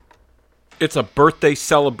It's a birthday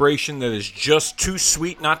celebration that is just too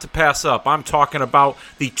sweet not to pass up. I'm talking about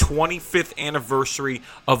the 25th anniversary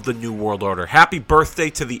of the New World Order. Happy birthday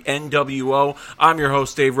to the NWO. I'm your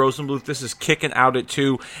host, Dave Rosenbluth. This is Kicking Out at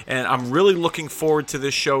 2, and I'm really looking forward to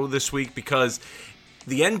this show this week because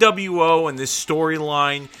the NWO and this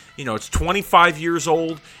storyline, it's 25 years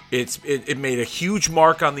old. It made a huge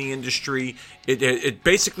mark on the industry. It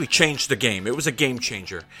basically changed the game. It was a game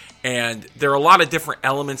changer. And there are a lot of different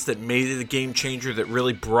elements that made it a game changer that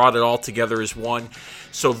really brought it all together as one.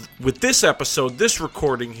 So with this episode, this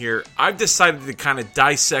recording here, I've decided to kind of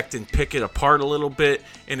dissect and pick it apart a little bit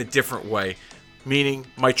in a different way. Meaning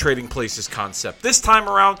my Trading Places concept. This time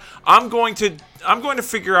around, I'm going to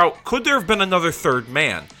figure out, could there have been another third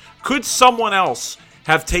man? Could someone else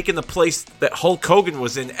have taken the place that Hulk Hogan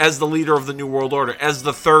was in as the leader of the New World Order, as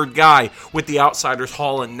the third guy with the Outsiders,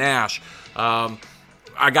 Hall and Nash?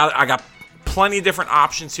 I got plenty of different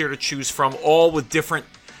options here to choose from, all with different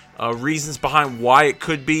reasons behind why it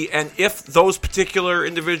could be, and if those particular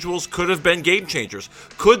individuals could have been game changers.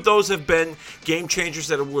 Could those have been game changers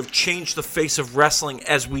that would have changed the face of wrestling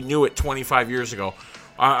as we knew it 25 years ago?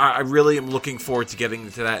 I really am looking forward to getting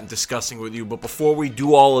into that and discussing with you. But before we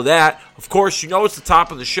do all of that, of course, it's the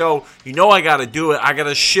top of the show. I got to do it. I got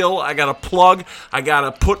to shill. I got to plug. I got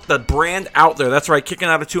to put the brand out there. That's right, Kicking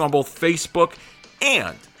Out at 2 on both Facebook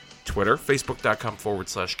and Twitter,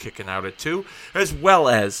 facebook.com/Kicking Out at 2, as well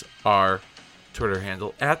as our Twitter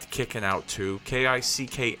handle at Kicking Out 2,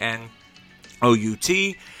 KICKNOUT,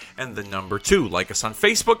 and the number 2. Like us on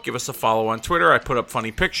Facebook, give us a follow on Twitter. I put up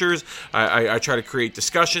funny pictures. I try to create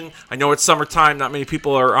discussion. I know it's summertime. Not many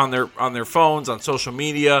people are on their phones, on social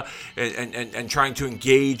media, and trying to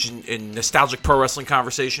engage in nostalgic pro wrestling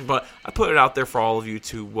conversation. But I put it out there for all of you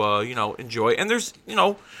to enjoy. And there's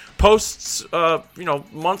posts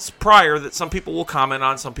months prior that some people will comment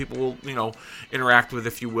on, some people will interact with,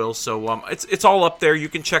 if you will. So it's all up there. You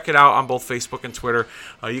can check it out on both Facebook and Twitter.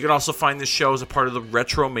 You can also find this show as a part of the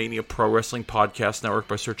Retromania Pro Wrestling Podcast Network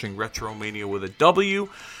by searching Retromania with a W.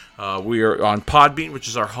 We are on Podbean, which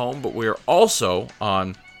is our home, but we are also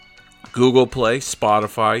on Google Play,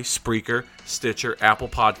 Spotify, Spreaker, Stitcher, Apple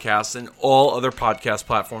Podcasts, and all other podcast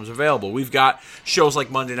platforms available. We've got shows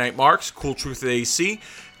like Monday Night Marks, Cool Truth at AC,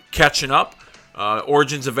 Catching Up,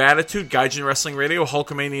 Origins of Attitude, Gaijin Wrestling Radio,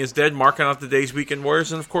 Hulkamania is Dead, Marking Out the Day's Weekend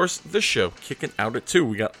Warriors, and of course, this show, Kicking Out at 2.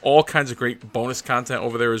 We got all kinds of great bonus content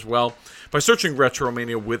over there as well. By searching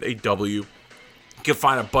Retromania with a W, you can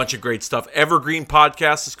find a bunch of great stuff. Evergreen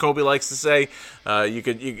podcasts, as Kobe likes to say.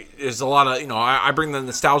 There's a lot of, I bring the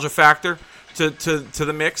nostalgia factor to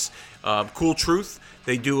the mix. Cool Truth.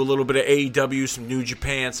 They do a little bit of AEW, some New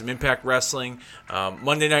Japan, some Impact Wrestling.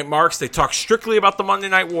 Monday Night Marks, they talk strictly about the Monday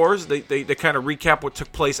Night Wars. They kind of recap what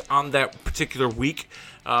took place on that particular week.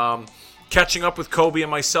 Catching Up with Kobe and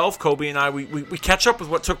myself. Kobe and I, we catch up with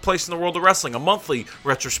what took place in the world of wrestling. A monthly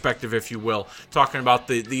retrospective, if you will. Talking about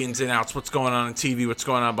the ins and outs, what's going on in TV, what's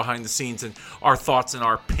going on behind the scenes, and our thoughts and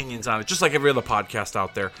our opinions on it. Just like every other podcast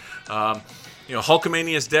out there.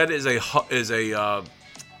 Hulkamania is Dead is a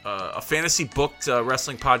fantasy booked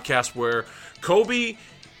wrestling podcast where Kobe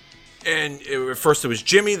first it was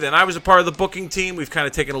Jimmy, then I was a part of the booking team. We've kind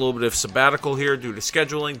of taken a little bit of sabbatical here due to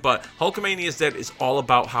scheduling, but Hulkamania is Dead is all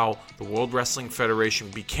about how the World Wrestling Federation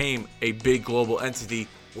became a big global entity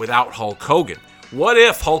without Hulk Hogan. What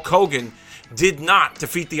if Hulk Hogan did not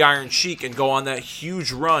defeat the Iron Sheik and go on that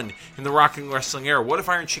huge run in the Rock and Wrestling era? What if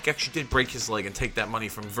Iron Sheik actually did break his leg and take that money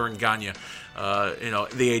from Vern Gagne,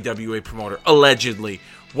 the AWA promoter, allegedly?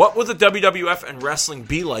 What would the WWF and wrestling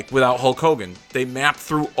be like without Hulk Hogan? They mapped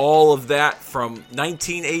through all of that from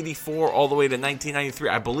 1984 all the way to 1993.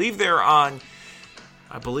 I believe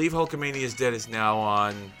Hulkamania is Dead is now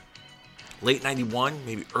on late 91,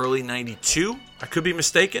 maybe early 92. I could be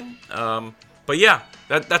mistaken. But yeah,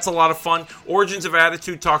 that's a lot of fun. Origins of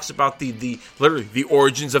Attitude talks about literally the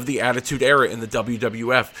origins of the Attitude Era in the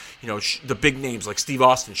WWF. The big names like Steve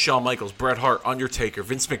Austin, Shawn Michaels, Bret Hart, Undertaker,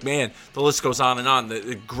 Vince McMahon. The list goes on and on.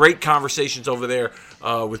 The great conversations over there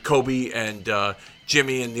with Kobe and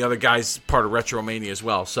Jimmy and the other guys, part of Retromania as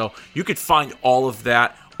well. So you could find all of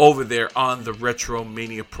that over there on the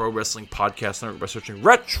Retromania Pro Wrestling Podcast Network by searching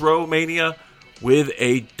Retromania with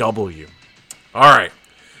a W. All right.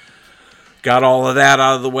 Got all of that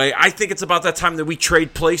out of the way. I think it's about that time that we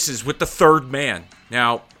trade places with the third man.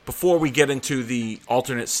 Now, before we get into the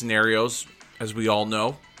alternate scenarios, as we all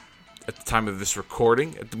know, at the time of this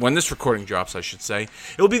recording, when this recording drops, I should say,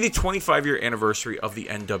 it'll be the 25-year anniversary of the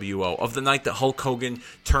NWO, of the night that Hulk Hogan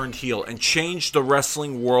turned heel and changed the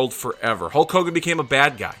wrestling world forever. Hulk Hogan became a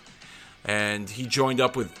bad guy. and he joined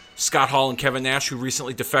up with Scott Hall and Kevin Nash, who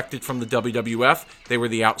recently defected from the WWF. They were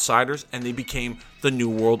the outsiders, and they became the New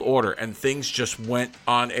World Order. And things just went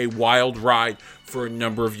on a wild ride for a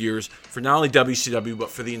number of years for not only WCW,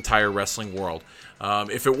 but for the entire wrestling world.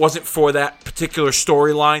 If it wasn't for that particular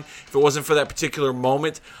storyline, if it wasn't for that particular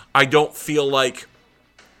moment, I don't feel like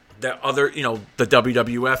that other, the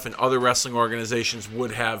WWF and other wrestling organizations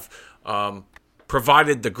would have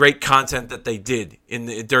provided the great content that they did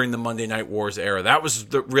during the Monday Night Wars era. That was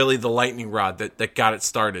really the lightning rod that got it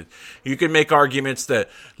started. You can make arguments that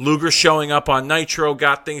Luger showing up on Nitro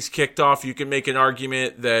got things kicked off. You can make an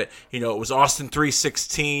argument that it was Austin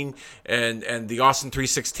 316 and the Austin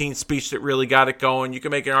 316 speech that really got it going. You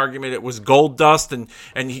can make an argument it was Goldust, and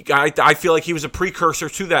I feel like he was a precursor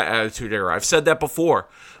to that Attitude Era. I've said that before,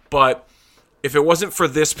 but if it wasn't for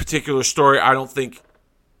this particular story, I don't think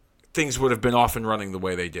things would have been off and running the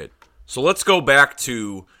way they did. So let's go back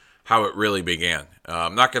to how it really began.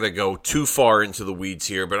 I'm not going to go too far into the weeds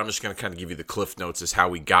here, but I'm just going to kind of give you the cliff notes as how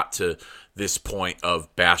we got to this point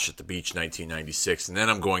of Bash at the Beach 1996. And then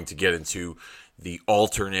I'm going to get into the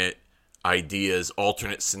alternate ideas,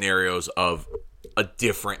 alternate scenarios of a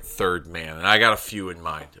different third man. And I got a few in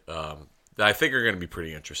mind that I think are going to be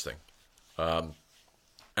pretty interesting.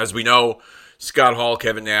 As we know, Scott Hall,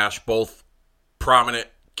 Kevin Nash, both prominent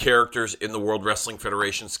characters in the World Wrestling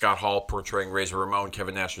Federation. Scott Hall portraying Razor Ramon,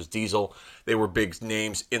 Kevin Nash was Diesel. They were big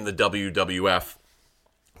names in the WWF.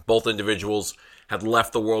 Both individuals had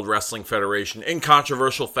left the World Wrestling Federation in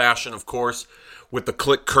controversial fashion, of course, with the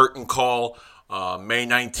Click Curtain call, May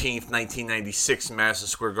 19th, 1996, in Madison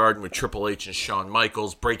Square Garden with Triple H and Shawn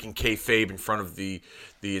Michaels, breaking kayfabe in front of the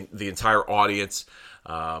entire audience.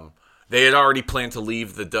 They had already planned to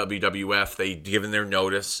leave the WWF. They'd given their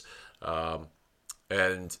notice.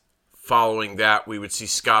 And following that, we would see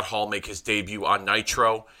Scott Hall make his debut on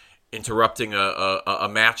Nitro, interrupting a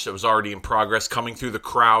match that was already in progress, coming through the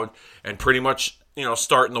crowd, and pretty much,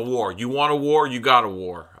 starting the war. You want a war, you got a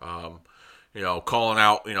war. Calling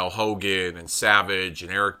out, Hogan and Savage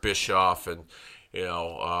and Eric Bischoff, and,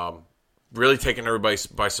 really taking everybody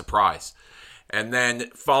by surprise. And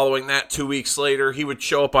then following that, 2 weeks later, he would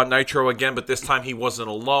show up on Nitro again, but this time he wasn't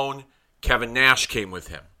alone. Kevin Nash came with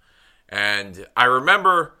him. And I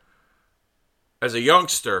remember as a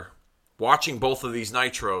youngster watching both of these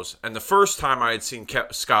Nitros, and the first time I had seen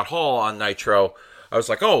Scott Hall on Nitro, I was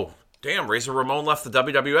like, oh, damn, Razor Ramon left the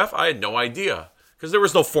WWF? I had no idea, because there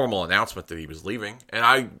was no formal announcement that he was leaving, and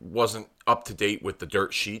I wasn't up to date with the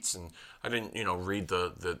dirt sheets, and I didn't, read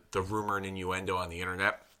the rumor and innuendo on the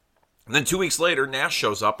internet. And then 2 weeks later, Nash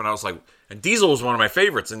shows up, and I was like, and Diesel was one of my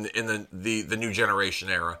favorites in the New Generation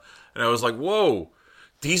era, and I was like, whoa,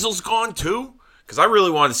 Diesel's gone too? Because I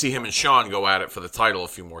really wanted to see him and Shawn go at it for the title a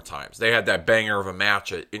few more times. They had that banger of a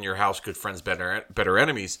match at In Your House, Good Friends, Better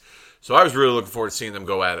Enemies. So I was really looking forward to seeing them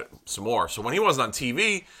go at it some more. So when he wasn't on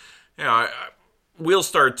TV, wheels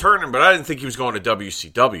started turning, but I didn't think he was going to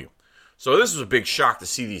WCW. So this was a big shock to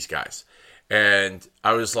see these guys. And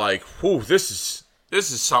I was like, whew, this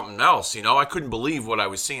is something else. I couldn't believe what I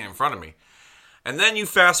was seeing in front of me. And then you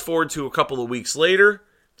fast forward to a couple of weeks later,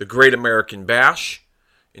 the Great American Bash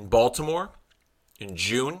in Baltimore in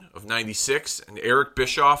June of 96, and Eric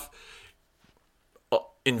Bischoff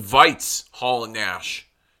invites Hall and Nash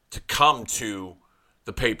to come to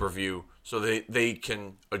the pay-per-view so they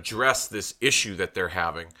can address this issue that they're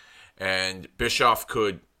having. And Bischoff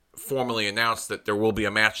could formally announce that there will be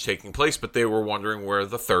a match taking place, but they were wondering where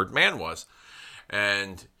the third man was.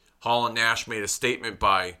 And Hall and Nash made a statement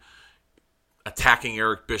by attacking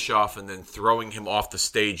Eric Bischoff and then throwing him off the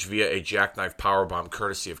stage via a jackknife powerbomb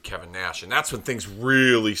courtesy of Kevin Nash. And that's when things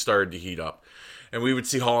really started to heat up. And we would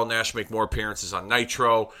see Hall and Nash make more appearances on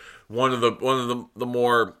Nitro. One of the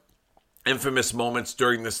more infamous moments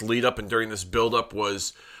during this lead up and during this build up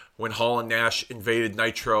was when Hall and Nash invaded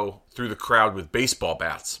Nitro through the crowd with baseball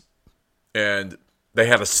bats. And they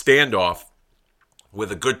had a standoff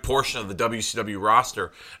with a good portion of the WCW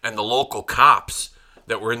roster and the local cops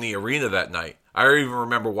that were in the arena that night. I even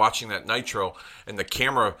remember watching that Nitro, and the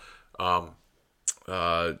camera had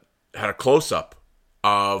a close-up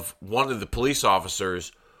of one of the police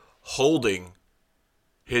officers holding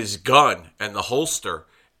his gun and the holster,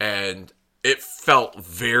 and it felt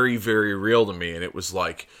very, very real to me. And it was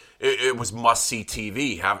like, it was must-see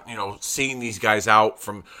TV. Seeing these guys out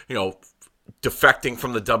from, defecting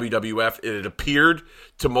from the WWF, it appeared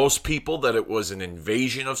to most people that it was an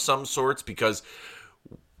invasion of some sorts because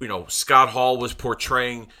Scott Hall was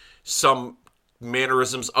portraying some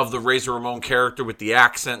mannerisms of the Razor Ramon character with the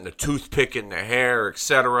accent and the toothpick in the hair,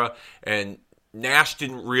 etc. And Nash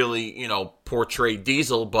didn't really, portray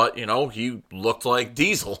Diesel, but, he looked like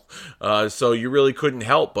Diesel. So you really couldn't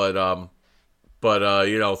help but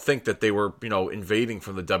think that they were, invading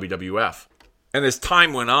from the WWF. And as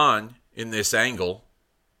time went on in this angle,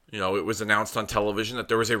 it was announced on television that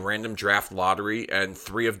there was a random draft lottery, and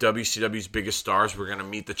 3 of WCW's biggest stars were going to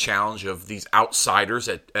meet the challenge of these outsiders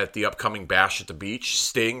at the upcoming Bash at the Beach: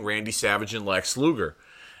 Sting, Randy Savage, and Lex Luger.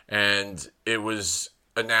 And it was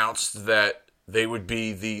announced that they would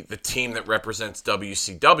be the team that represents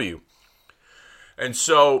WCW. And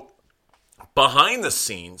so, behind the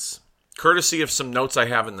scenes, courtesy of some notes I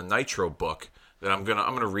have in the Nitro book, that I'm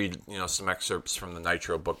gonna read, some excerpts from the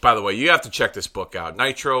Nitro book. By the way, you have to check this book out.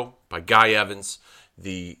 Nitro by Guy Evans,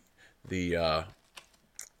 the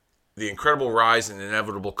incredible rise and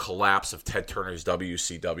inevitable collapse of Ted Turner's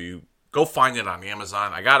WCW. Go find it on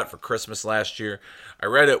Amazon. I got it for Christmas last year. I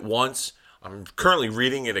read it once. I'm currently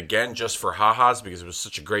reading it again just for ha-has because it was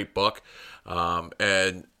such a great book,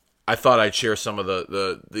 and I thought I'd share some of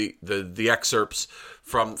the excerpts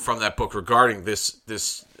from that book regarding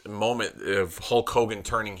this moment of Hulk Hogan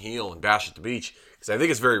turning heel and Bash at the Beach, because I think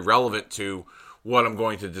it's very relevant to what I'm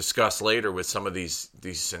going to discuss later with some of these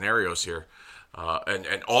scenarios here,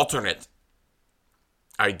 and alternate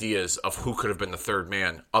ideas of who could have been the third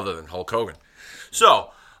man other than Hulk Hogan. So,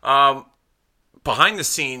 behind the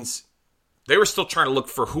scenes, they were still trying to look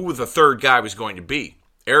for who the third guy was going to be.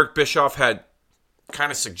 Eric Bischoff had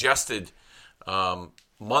kind of suggested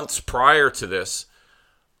months prior to this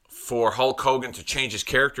for Hulk Hogan to change his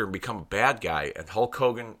character and become a bad guy, and Hulk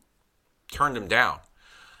Hogan turned him down.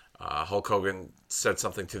 Hulk Hogan said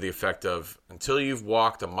something to the effect of, "Until you've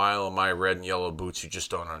walked a mile in my red and yellow boots, you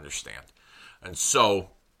just don't understand." And so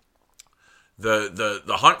the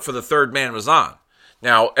hunt for the third man was on.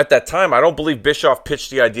 Now, at that time, I don't believe Bischoff pitched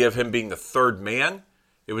the idea of him being the third man.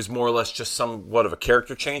 It was more or less just somewhat of a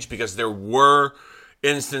character change, because there were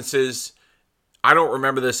instances. I don't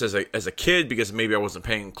remember this as a kid because maybe I wasn't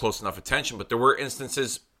paying close enough attention, but there were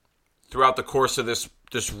instances throughout the course of this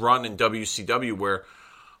run in WCW where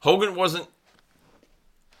Hogan wasn't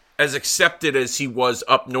as accepted as he was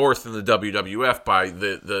up north in the WWF by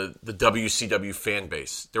the WCW fan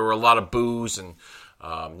base. There were a lot of boos and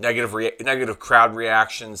negative crowd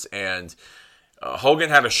reactions, and Hogan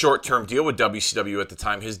had a short-term deal with WCW at the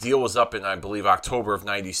time. His deal was up in, I believe, October of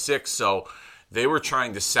 '96, so they were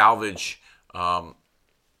trying to salvage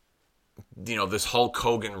this Hulk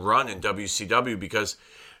Hogan run in WCW, because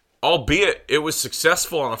albeit it was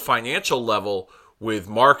successful on a financial level with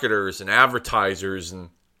marketers and advertisers and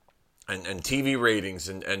TV ratings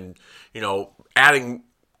and adding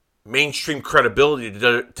mainstream credibility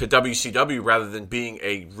to WCW rather than being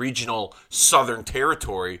a regional Southern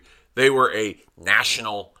territory, they were a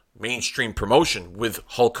national mainstream promotion with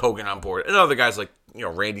Hulk Hogan on board and other guys like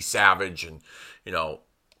Randy Savage and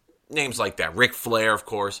names like that, Ric Flair, of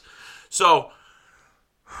course. So,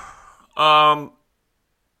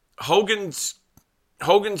 Hogan's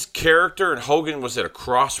character, and Hogan was at a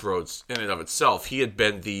crossroads in and of itself. He had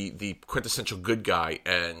been the quintessential good guy,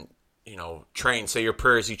 and train, say your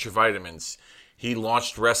prayers, eat your vitamins. He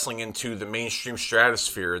launched wrestling into the mainstream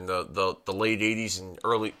stratosphere in the late '80s and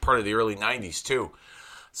early part of the early '90s too.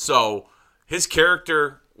 So his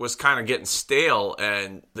character was kind of getting stale,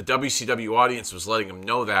 and the WCW audience was letting him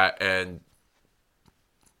know that. And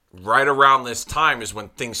right around this time is when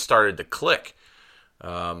things started to click.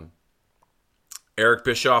 Eric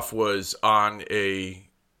Bischoff was on a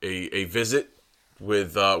visit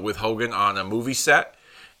with Hogan on a movie set,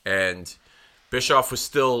 and Bischoff was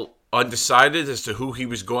still undecided as to who he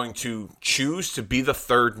was going to choose to be the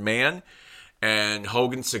third man, and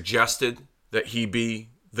Hogan suggested that he be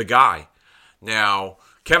the guy. Now,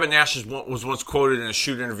 Kevin Nash was once quoted in a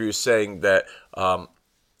shoot interview saying that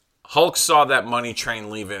Hulk saw that money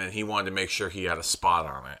train leaving and he wanted to make sure he had a spot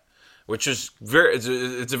on it, which is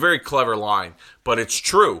it's a very clever line, but it's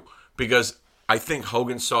true, because I think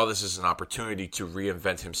Hogan saw this as an opportunity to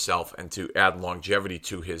reinvent himself and to add longevity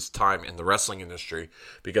to his time in the wrestling industry,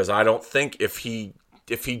 because I don't think if he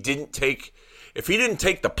didn't take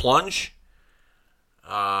the plunge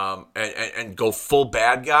and go full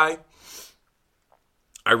bad guy,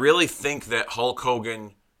 I really think that Hulk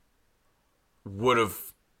Hogan would have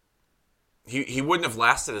he wouldn't have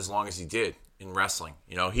lasted as long as he did in wrestling.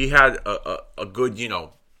 He had a good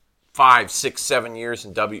 5, 6, 7 years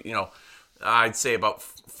in I'd say about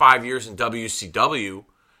 5 years in WCW,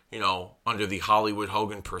 under the Hollywood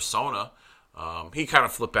Hogan persona. He kind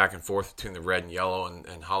of flipped back and forth between the red and yellow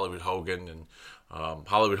and Hollywood Hogan. And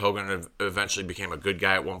Hollywood Hogan eventually became a good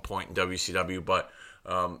guy at one point in WCW. But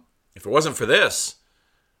if it wasn't for this,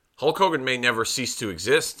 Hulk Hogan may never cease to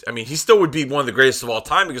exist. I mean, he still would be one of the greatest of all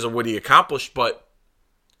time because of what he accomplished, but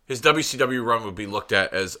his WCW run would be looked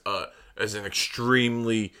at as an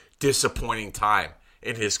extremely disappointing time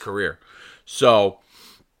in his career. So,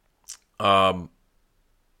 after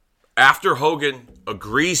Hogan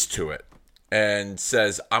agrees to it and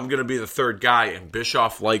says, I'm going to be the third guy, and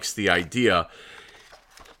Bischoff likes the idea,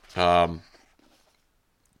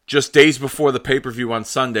 just days before the pay-per-view on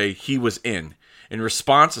Sunday, he was in. In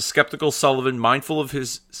response, a skeptical Sullivan, mindful of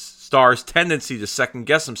his star's tendency to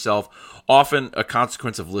second-guess himself, often a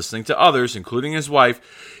consequence of listening to others, including his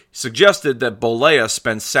wife, suggested that Bolea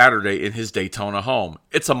spend Saturday in his Daytona home.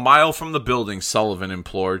 It's a mile from the building, Sullivan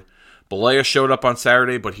implored. Bolea showed up on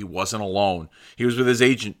Saturday, but he wasn't alone. He was with his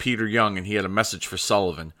agent, Peter Young, and he had a message for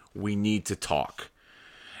Sullivan. We need to talk.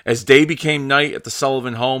 As day became night at the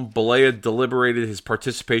Sullivan home, Bolea deliberated his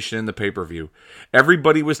participation in the pay-per-view.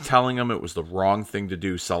 Everybody was telling him it was the wrong thing to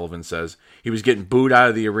do, Sullivan says. He was getting booed out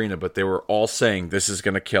of the arena, but they were all saying this is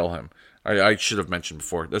going to kill him. I should have mentioned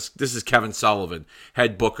before. This is Kevin Sullivan,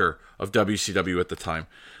 head booker of WCW at the time,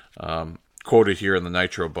 quoted here in the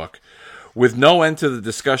Nitro book. With no end to the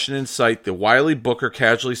discussion in sight, the wily booker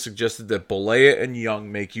casually suggested that Bolea and Young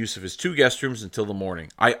make use of his 2 guest rooms until the morning.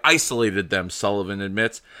 I isolated them, Sullivan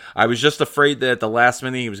admits. I was just afraid that at the last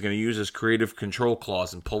minute he was going to use his creative control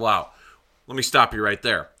clause and pull out. Let me stop you right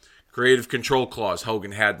there. Creative control clause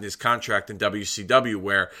Hogan had in his contract in WCW,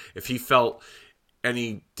 where if he felt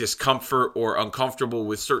any discomfort or uncomfortable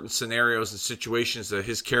with certain scenarios and situations that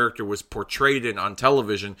his character was portrayed in on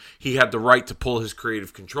television, he had the right to pull his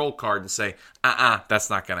creative control card and say, that's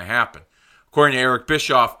not going to happen. According to Eric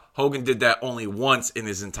Bischoff, Hogan did that only once in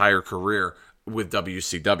his entire career with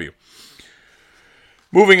WCW.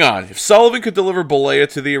 Moving on, if Sullivan could deliver Bolea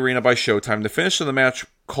to the arena by Showtime, the finish of the match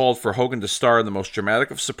called for Hogan to star in the most dramatic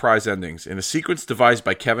of surprise endings. In a sequence devised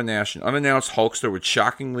by Kevin Nash, an unannounced Hulkster would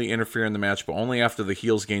shockingly interfere in the match, but only after the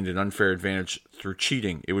heels gained an unfair advantage through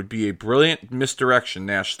cheating. It would be a brilliant misdirection,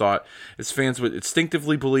 Nash thought, as fans would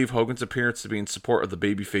instinctively believe Hogan's appearance to be in support of the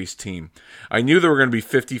babyface team. I knew there were going to be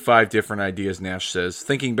 55 different ideas, Nash says,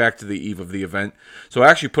 thinking back to the eve of the event, so I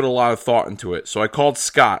actually put a lot of thought into it. So I called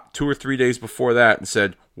Scott 2 or 3 days before that and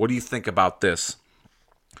said, what do you think about this?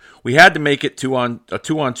 We had to make it a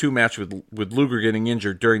 2-on-2 match with Luger getting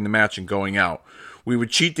injured during the match and going out. We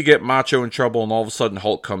would cheat to get Macho in trouble, and all of a sudden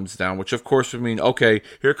Hulk comes down, which of course would mean, okay,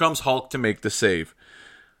 here comes Hulk to make the save.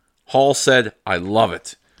 Hall said, I love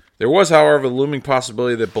it. There was, however, the looming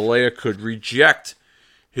possibility that Bolea could reject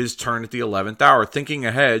his turn at the 11th hour. Thinking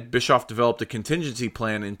ahead, Bischoff developed a contingency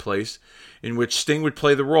plan in place in which Sting would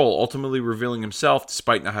play the role, ultimately revealing himself,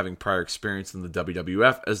 despite not having prior experience in the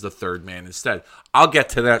WWF, as the third man instead. I'll get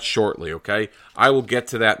to that shortly, okay? I will get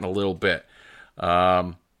to that in a little bit.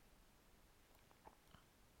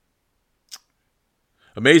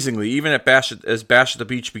 Amazingly, even as Bash at the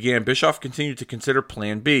Beach began, Bischoff continued to consider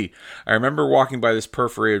Plan B. I remember walking by this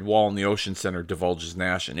perforated wall in the Ocean Center, divulges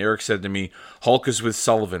Nash, and Eric said to me, Hulk is with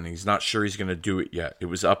Sullivan, and he's not sure he's going to do it yet. It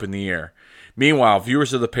was up in the air. Meanwhile,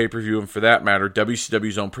 viewers of the pay-per-view, and for that matter,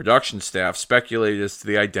 WCW's own production staff, speculated as to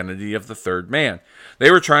the identity of the third man.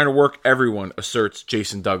 They were trying to work everyone, asserts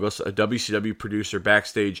Jason Douglas, a WCW producer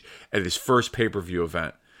backstage at his first pay-per-view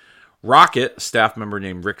event. Rocket, a staff member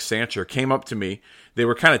named Rick Sancher, came up to me. They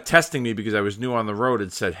were kind of testing me because I was new on the road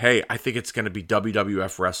and said, hey, I think it's going to be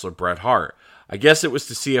WWF wrestler Bret Hart. I guess it was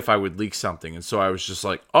to see if I would leak something, and so I was just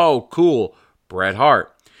like, oh, cool, Bret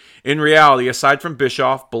Hart. In reality, aside from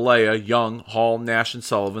Bischoff, Bolea, Young, Hall, Nash, and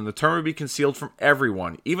Sullivan, the term would be concealed from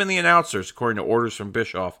everyone, even the announcers, according to orders from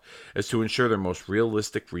Bischoff, as to ensure their most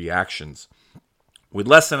realistic reactions. With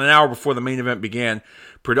less than an hour before the main event began,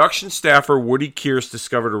 production staffer Woody Kearse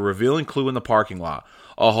discovered a revealing clue in the parking lot.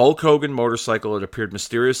 A Hulk Hogan motorcycle had appeared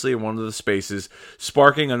mysteriously in one of the spaces,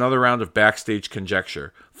 sparking another round of backstage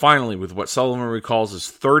conjecture. Finally, with what Sullivan recalls as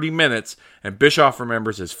 30 minutes, and Bischoff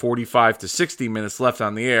remembers as 45 to 60 minutes left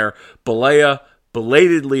on the air, Bolea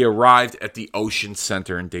belatedly arrived at the Ocean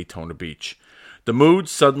Center in Daytona Beach. The mood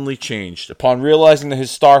suddenly changed. Upon realizing that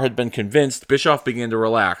his star had been convinced, Bischoff began to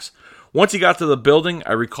relax. Once he got to the building,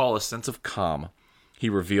 I recall a sense of calm. He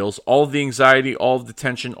reveals all of the anxiety, all of the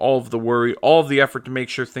tension, all of the worry, all of the effort to make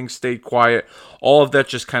sure things stayed quiet, all of that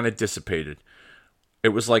just kind of dissipated. It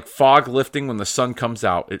was like fog lifting when the sun comes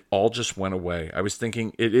out. It all just went away. I was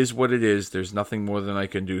thinking, it is what it is. There's nothing more than I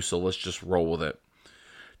can do, so let's just roll with it.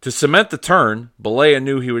 To cement the turn, Bolea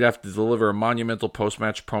knew he would have to deliver a monumental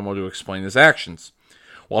post-match promo to explain his actions.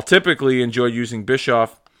 While typically he enjoyed using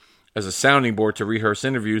Bischoff as a sounding board to rehearse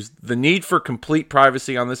interviews, the need for complete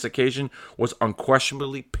privacy on this occasion was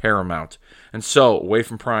unquestionably paramount. And so, away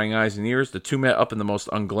from prying eyes and ears, the two met up in the most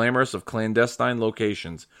unglamorous of clandestine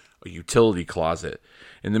locations, a utility closet.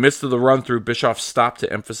 In the midst of the run-through, Bischoff stopped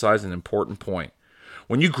to emphasize an important point.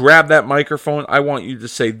 When you grab that microphone, I want you to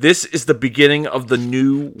say, "This is the beginning of the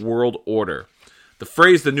New World Order." The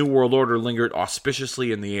phrase "the New World Order" lingered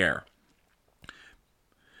auspiciously in the air.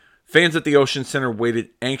 Fans at the Ocean Center waited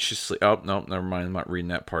anxiously. Oh, no, never mind. I'm not reading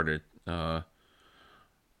that part of it. All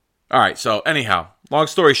right, so anyhow, long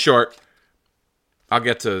story short, I'll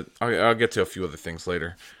get to a few other things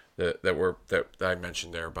later that I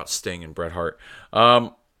mentioned there about Sting and Bret Hart.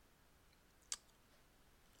 Hogan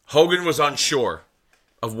was unsure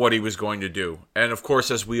of what he was going to do. And of course,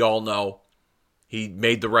 as we all know, he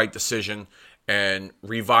made the right decision and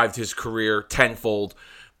revived his career tenfold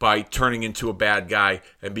by turning into a bad guy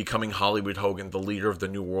and becoming Hollywood Hogan, the leader of the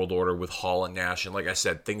New World Order with Hall and Nash. And like I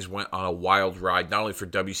said, things went on a wild ride, not only for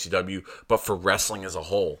WCW, but for wrestling as a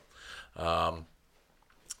whole.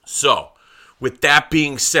 So, with that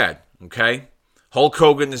being said, okay, Hulk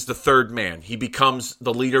Hogan is the third man. He becomes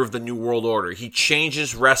the leader of the New World Order. He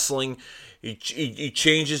changes wrestling. He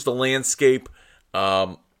changes the landscape.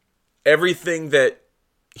 Everything that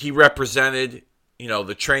he represented, you know,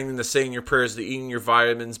 the training, the saying your prayers, the eating your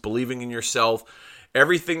vitamins, believing in yourself,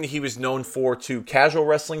 everything that he was known for to casual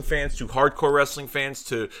wrestling fans, to hardcore wrestling fans,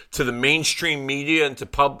 to the mainstream media and to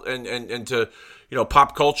and to, you know,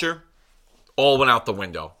 pop culture, all went out the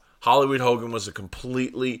window. Hollywood Hogan was a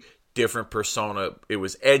completely different persona. It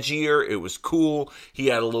was edgier, it was cool. He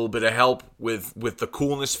had a little bit of help with the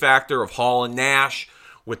coolness factor of Hall and Nash,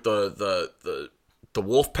 with the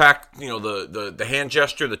wolf pack, you know, the hand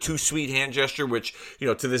gesture, the too sweet hand gesture, which, you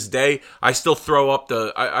know, to this day I still throw up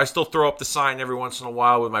the sign every once in a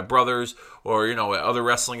while with my brothers, or, you know, at other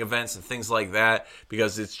wrestling events and things like that,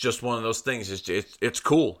 because it's just one of those things. It's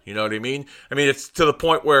cool, you know what I mean? I mean, it's to the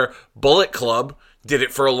point where Bullet Club did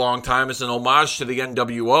it for a long time as an homage to the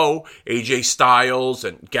NWO, AJ Styles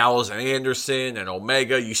and Gallows and Anderson and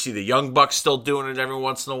Omega. You see the Young Bucks still doing it every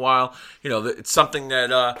once in a while. You know, it's something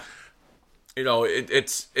that you know,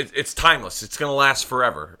 it's timeless. It's going to last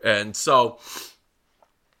forever. And so,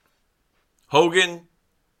 Hogan,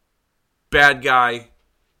 bad guy,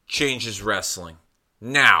 changes wrestling.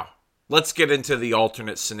 Now, let's get into the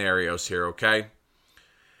alternate scenarios here, okay?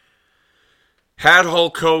 Had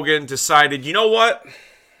Hulk Hogan decided, you know what?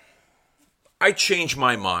 I changed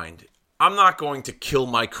my mind. I'm not going to kill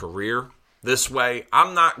my career this way.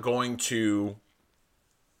 I'm not going to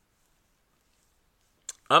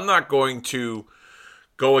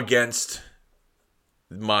go against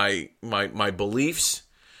my beliefs,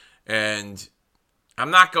 and I'm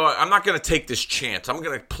not going to take this chance. I'm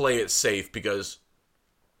going to play it safe, because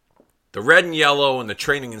the red and yellow and the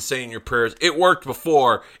training and saying your prayers, it worked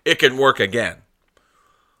before, it can work again.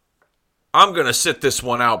 I'm going to sit this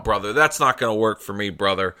one out, brother. That's not going to work for me,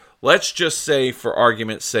 brother. Let's just say, for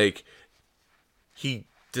argument's sake, he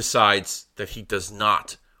decides that he does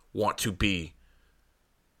not want to be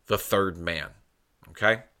the third man.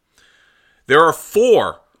 Okay? There are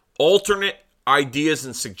 4 alternate ideas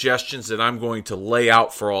and suggestions that I'm going to lay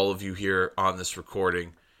out for all of you here on this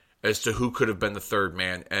recording as to who could have been the third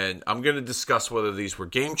man. And I'm going to discuss whether these were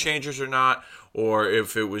game changers or not, or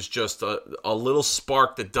if it was just a little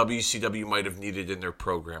spark that WCW might have needed in their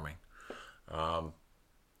programming. And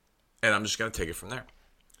I'm just going to take it from there.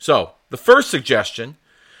 So, the first suggestion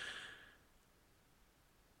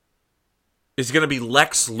is going to be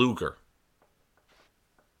Lex Luger.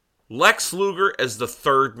 Lex Luger as the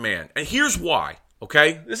third man. And here's why,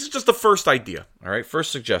 okay? This is just the first idea, all right?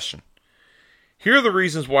 First suggestion. Here are the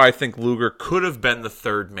reasons why I think Luger could have been the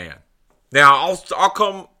third man. Now, I'll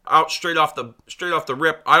come out straight off the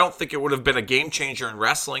rip. I don't think it would have been a game changer in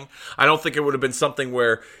wrestling. I don't think it would have been something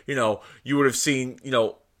where, you know, you would have seen, you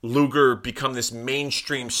know, Luger become this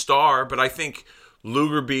mainstream star. But I think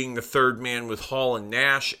Luger being the third man with Hall and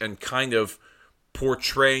Nash and kind of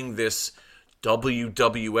portraying this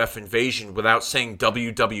WWF invasion without saying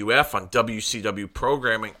WWF on WCW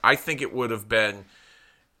programming, I think it would have been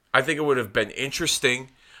interesting.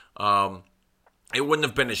 It wouldn't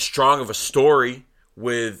have been as strong of a story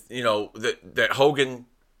with, you know, that Hogan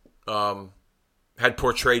had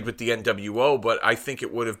portrayed with the NWO, but I think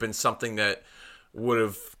it would have been something that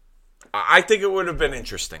I think it would have been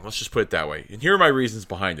interesting. Let's just put it that way. And here are my reasons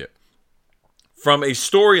behind it. From a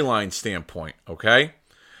storyline standpoint, okay?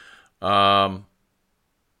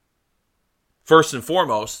 First and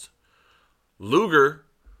foremost, Luger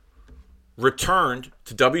returned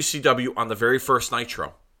to WCW on the very first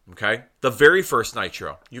Nitro. Okay? The very first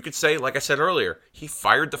Nitro. You could say, like I said earlier, he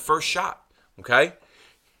fired the first shot. Okay?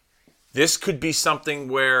 This could be something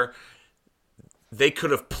where they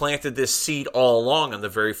could have planted this seed all along on the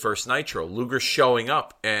very first Nitro. Luger showing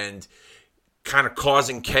up and kind of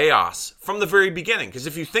causing chaos from the very beginning. Because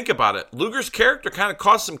if you think about it, Luger's character kind of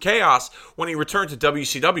caused some chaos when he returned to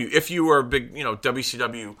WCW. If you were a big,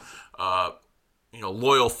 WCW,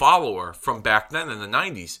 loyal follower from back then in the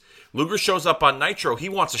 90s, Luger shows up on Nitro. He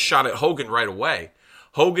wants a shot at Hogan right away.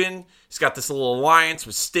 Hogan, he's got this little alliance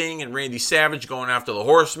with Sting and Randy Savage going after the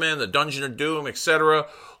Horsemen, the Dungeon of Doom, etc.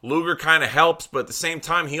 Luger kind of helps, but at the same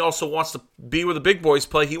time, he also wants to be where the big boys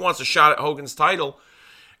play. He wants a shot at Hogan's title.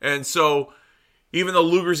 And so, even though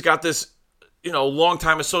Luger's got this,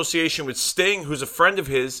 long-time association with Sting, who's a friend of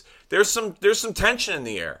his, there's some tension in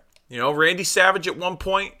the air. Randy Savage at one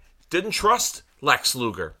point didn't trust Lex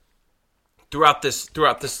Luger throughout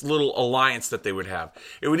this little alliance that they would have.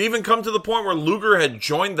 It would even come to the point where Luger had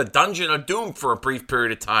joined the Dungeon of Doom for a brief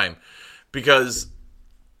period of time because,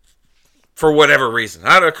 for whatever reason,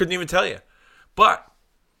 I couldn't even tell you. But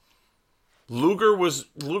Luger was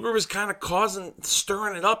kind of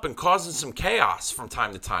stirring it up and causing some chaos from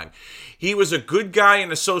time to time. He was a good guy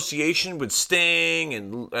in association with Sting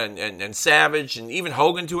and Savage and even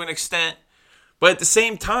Hogan to an extent, but at the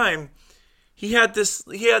same time, he had these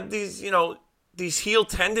heel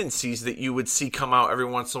tendencies that you would see come out every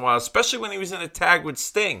once in a while, especially when he was in a tag with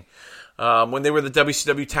Sting, when they were the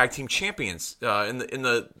WCW Tag Team Champions in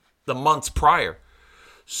the months prior.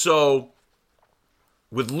 So,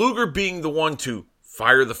 with Luger being the one to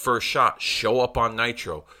fire the first shot, show up on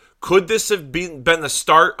Nitro, could this have been the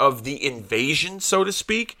start of the invasion, so to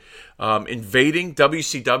speak? Invading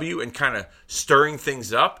WCW and kind of stirring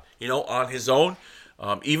things up, on his own?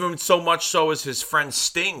 Even so much so as his friend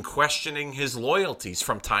Sting questioning his loyalties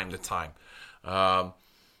from time to time.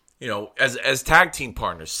 As tag team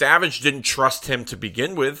partners. Savage didn't trust him to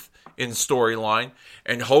begin with in storyline.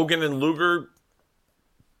 And Hogan and Luger,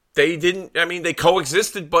 they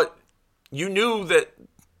coexisted, but you knew that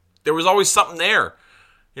there was always something there.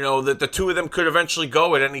 That the two of them could eventually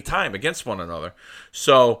go at any time against one another.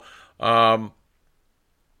 So, it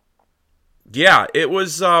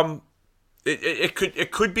was...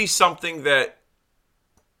 It could be something that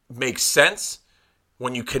makes sense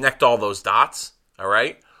when you connect all those dots, all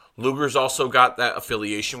right? Luger's also got that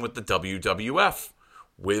affiliation with the WWF,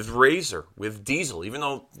 with Razor, with Diesel, even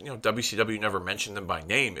though, WCW never mentioned them by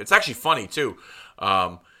name. It's actually funny, too.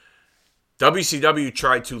 WCW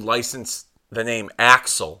tried to license the name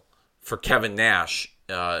Axel for Kevin Nash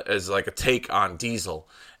as like a take on Diesel,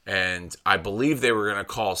 and I believe they were going to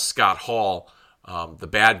call Scott Hall the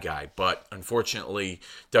bad guy, but unfortunately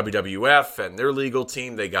WWF and their legal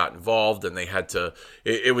team, they got involved and they had to,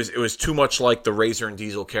 it was too much like the Razor and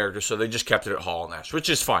Diesel character, so they just kept it at Hall and Nash, which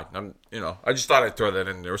is fine. I just thought I'd throw that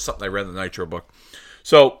in. There was something I read in the Nitro book.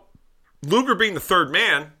 So Luger being the third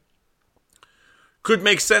man could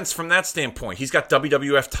make sense from that standpoint. He's got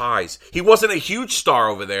WWF ties. He wasn't a huge star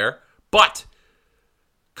over there, but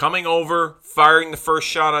coming over, firing the first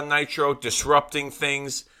shot on Nitro, disrupting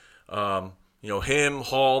things, him,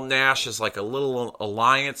 Hall, Nash is like a little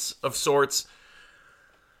alliance of sorts.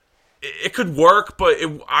 It could work, but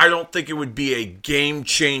I don't think it would be a game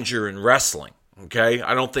changer in wrestling. Okay?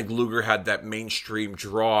 I don't think Luger had that mainstream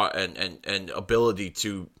draw and ability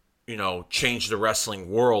to, change the wrestling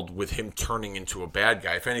world with him turning into a bad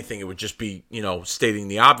guy. If anything, it would just be, stating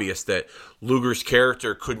the obvious that Luger's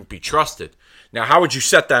character couldn't be trusted. Now, how would you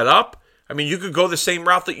set that up? I mean, you could go the same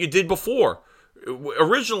route that you did before.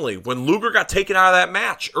 Originally, when Luger got taken out of that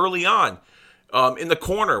match early on, in the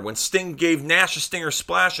corner, when Sting gave Nash a stinger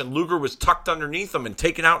splash and Luger was tucked underneath him and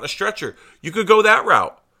taken out in a stretcher, you could go that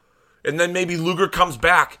route. And then maybe Luger comes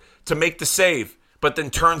back to make the save, but then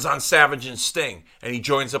turns on Savage and Sting, and he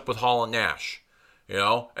joins up with Hall and Nash.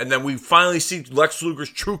 And then we finally see Lex Luger's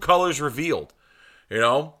true colors revealed.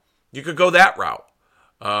 You could go that route.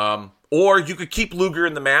 Or you could keep Luger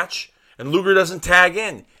in the match, and Luger doesn't tag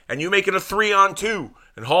in, and you make it a 3-on-2,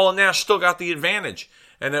 and Hall and Nash still got the advantage.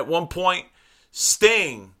 And at one point,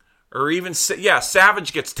 Sting, or even,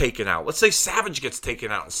 Savage gets taken out. Let's say Savage gets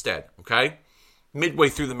taken out instead, okay? Midway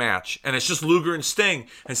through the match. And it's just Luger and Sting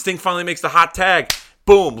finally makes the hot tag.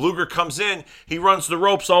 Boom, Luger comes in, he runs the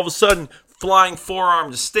ropes, all of a sudden, flying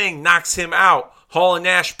forearm to Sting, knocks him out. Hall and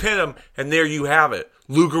Nash pin him, and there you have it.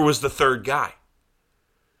 Luger was the third guy.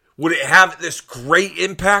 Would it have this great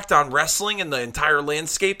impact on wrestling and the entire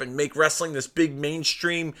landscape and make wrestling this big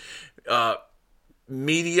mainstream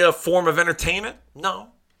media form of entertainment? No,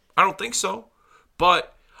 I don't think so.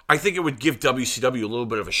 But I think it would give WCW a little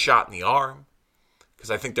bit of a shot in the arm. because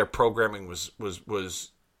I think their programming was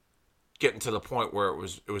getting to the point where it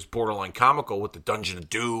was borderline comical with the Dungeon of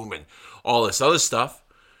Doom and all this other stuff.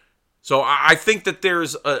 So I think that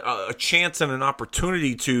there's a chance and an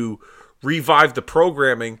opportunity to revive the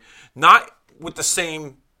programming, not with the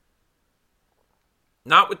same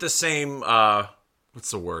what's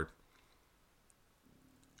the word?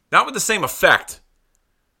 Not with the same effect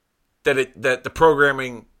that the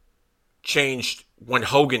programming changed when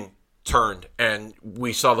Hogan turned and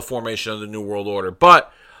we saw the formation of the New World Order.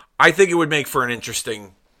 But I think it would make for an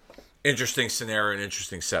interesting scenario, an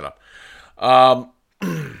interesting setup.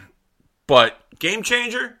 But game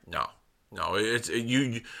changer? No.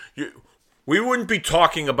 We wouldn't be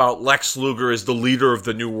talking about Lex Luger as the leader of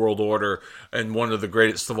the New World Order and one of the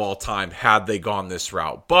greatest of all time had they gone this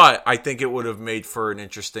route. But I think it would have made for an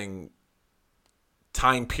interesting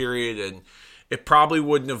time period, and it probably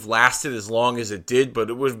wouldn't have lasted as long as it did, but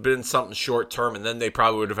it would have been something short term, and then they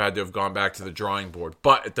probably would have had to have gone back to the drawing board.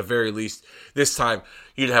 But at the very least, this time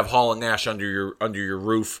you'd have Hall and Nash under your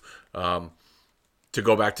roof to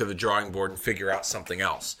go back to the drawing board and figure out something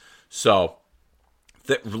else. So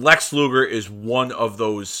Lex Luger is one of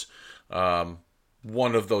those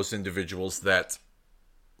individuals that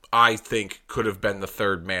I think could have been the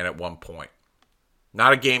third man at one point.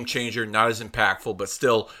 Not a game changer, not as impactful, but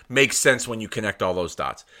still makes sense when you connect all those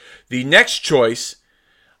dots. The next choice,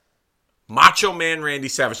 Macho Man Randy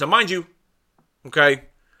Savage. Now, mind you, okay,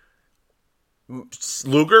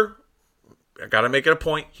 Luger, I got to make it a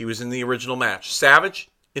point, he was in the original match. Savage,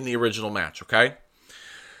 in the original match, okay?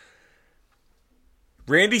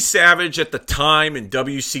 Randy Savage, at the time in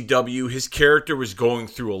WCW, his character was going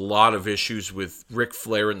through a lot of issues with Ric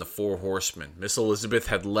Flair and the Four Horsemen. Miss Elizabeth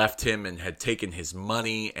had left him and had taken his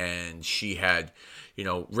money, and she had,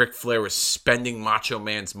 Ric Flair was spending Macho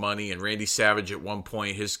Man's money, and Randy Savage at one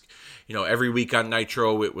point, every week on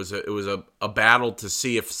Nitro, it was a battle to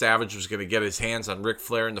see if Savage was going to get his hands on Ric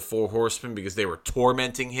Flair and the Four Horsemen because they were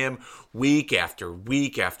tormenting him week after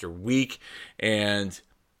week after week, and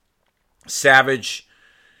Savage,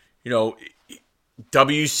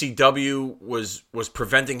 WCW was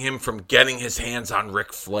preventing him from getting his hands on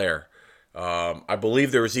Ric Flair. I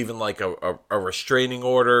believe there was even like a restraining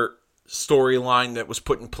order storyline that was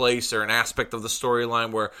put in place, or an aspect of the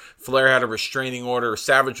storyline where Flair had a restraining order.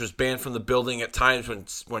 Savage was banned from the building at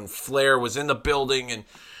times when Flair was in the building, and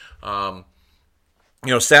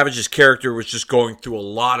Savage's character was just going through a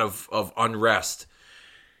lot of unrest.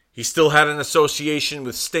 He still had an association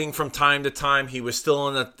with Sting from time to time. He was still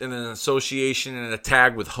in an association and a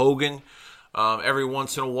tag with Hogan every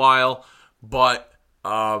once in a while. But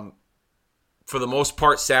for the most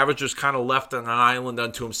part, Savage was kind of left on an island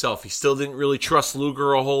unto himself. He still didn't really trust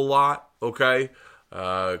Luger a whole lot, okay?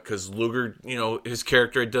 Because Luger, his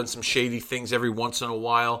character had done some shady things every once in a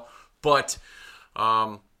while. But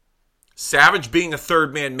Savage being the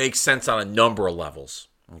third man makes sense on a number of levels.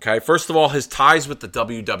 Okay, first of all, his ties with the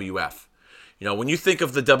WWF. When you think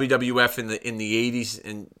of the WWF in the 80s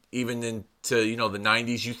and even into the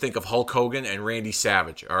 90s, you think of Hulk Hogan and Randy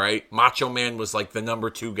Savage. All right, Macho Man was like the number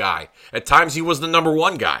 2 guy. At times, he was the number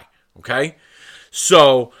 1 guy. Okay,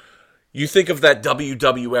 so you think of that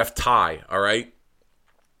WWF tie. All right,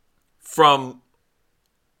 from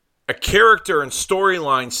a character and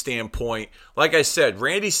storyline standpoint, like I said,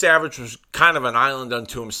 Randy Savage was kind of an island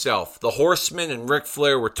unto himself. The Horsemen and Ric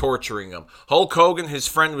Flair were torturing him. Hulk Hogan, his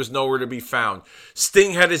friend, was nowhere to be found.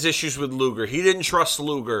 Sting had his issues with Luger. He didn't trust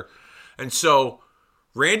Luger. And so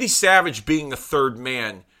Randy Savage being the third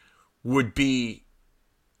man would be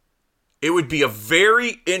another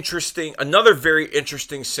very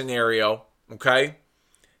interesting scenario, okay?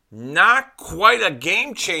 Not quite a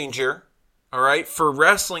game changer, all right, for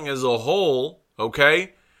wrestling as a whole,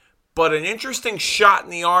 okay? But an interesting shot in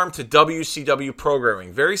the arm to WCW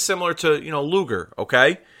programming. Very similar to, Luger,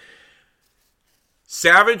 okay?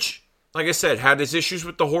 Savage, like I said, had his issues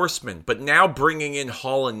with the Horsemen, but now bringing in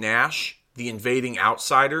Hall and Nash, the invading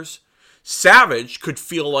outsiders, Savage could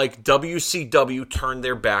feel like WCW turned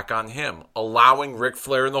their back on him, allowing Ric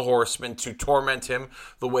Flair and the Horsemen to torment him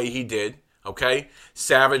the way he did. Okay,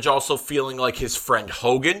 Savage also feeling like his friend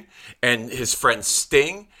Hogan and his friend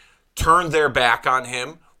Sting turned their back on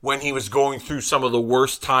him when he was going through some of the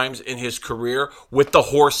worst times in his career, with the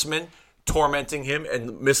Horsemen tormenting him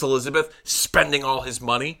and Miss Elizabeth spending all his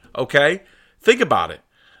money. Okay, think about it.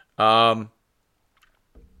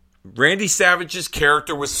 Randy Savage's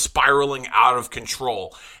character was spiraling out of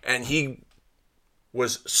control, and he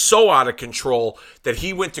was so out of control that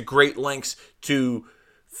he went to great lengths to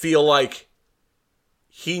feel like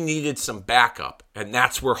he needed some backup, and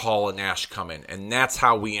that's where Hall and Nash come in, and that's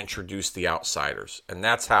how we introduce the Outsiders, and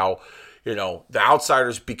that's how, the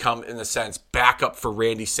Outsiders become, in a sense, backup for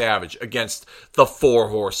Randy Savage against the Four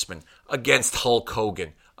Horsemen, against Hulk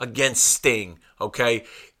Hogan, against Sting, okay?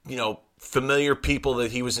 Familiar people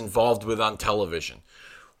that he was involved with on television.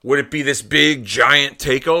 Would it be this big, giant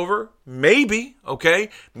takeover? Maybe, okay?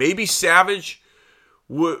 Maybe Savage's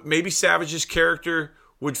character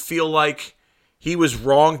would feel like he was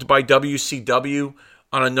wronged by WCW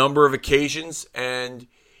on a number of occasions, and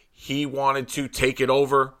he wanted to take it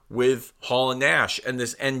over with Hall and Nash and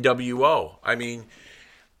this NWO. I mean,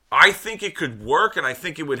 I think it could work, and I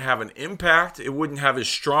think it would have an impact. It wouldn't have as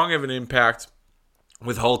strong of an impact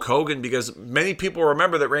with Hulk Hogan because many people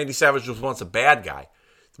remember that Randy Savage was once a bad guy.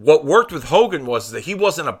 What worked with Hogan was that he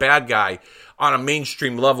wasn't a bad guy on a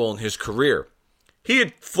mainstream level in his career. He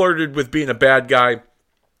had flirted with being a bad guy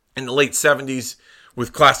in the late 70s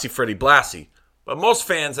with Classy Freddie Blassie. But most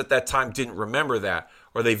fans at that time didn't remember that,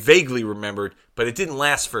 or they vaguely remembered, but it didn't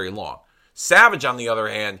last very long. Savage, on the other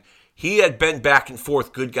hand, he had been back and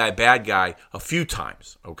forth good guy, bad guy a few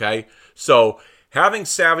times, okay? So having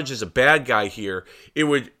Savage as a bad guy here, it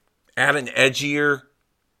would add an edgier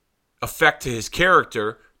effect to his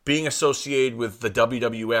character, being associated with the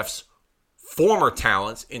WWF's former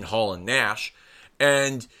talents in Hall and Nash,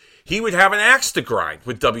 and he would have an axe to grind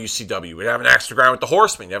with WCW. He would have an axe to grind with the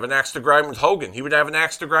Horsemen. He'd have an axe to grind with Hogan. He would have an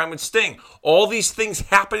axe to grind with Sting. All these things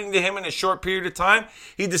happening to him in a short period of time,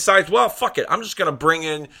 he decides, well, fuck it. I'm just going to bring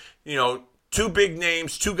in, two big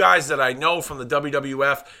names, two guys that I know from the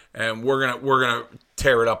WWF, and we're gonna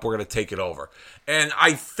tear it up. We're going to take it over. And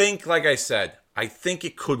I think, like I said, I think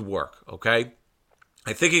it could work, okay?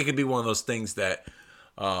 I think it could be one of those things that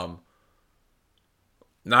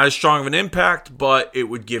not as strong of an impact, but it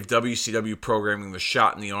would give WCW programming the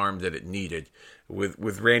shot in the arm that it needed.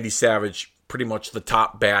 With Randy Savage, pretty much the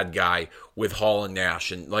top bad guy with Hall and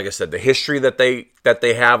Nash, and like I said, the history that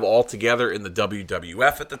they have all together in the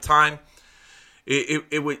WWF at the time,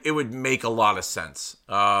 it would make a lot of sense.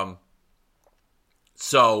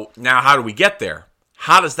 So now, how do we get there?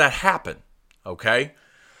 How does that happen? Okay,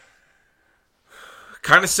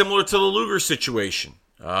 kind of similar to the Luger situation.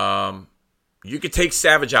 You could take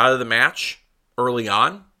Savage out of the match early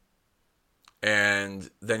on, and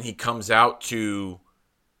then he comes out to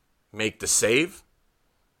make the save,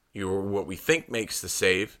 what we think makes the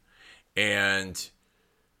save, and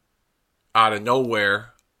out of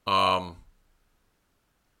nowhere,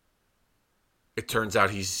 it turns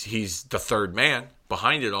out he's the third man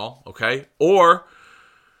behind it all, okay? Or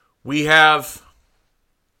we have,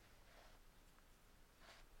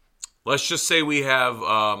 let's just say we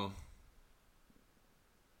have,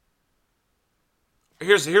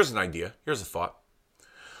 here's an idea. Here's a thought.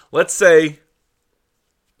 Let's say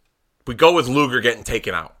we go with Luger getting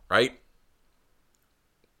taken out, right?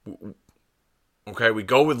 Okay, we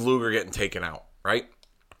go with Luger getting taken out, right?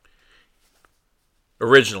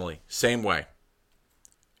 Originally, same way.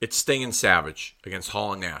 It's Sting and Savage against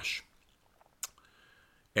Hall and Nash.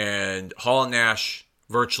 And Hall and Nash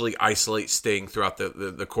virtually isolate Sting throughout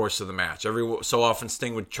the course of the match. Every so often,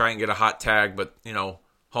 Sting would try and get a hot tag, but,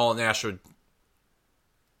 Hall and Nash would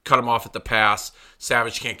cut him off at the pass.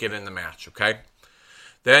 Savage can't get in the match, okay?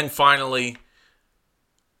 Then finally,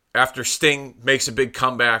 after Sting makes a big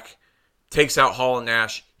comeback, takes out Hall and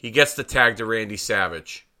Nash, he gets the tag to Randy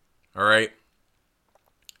Savage, all right?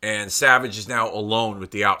 And Savage is now alone with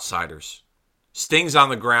the Outsiders. Sting's on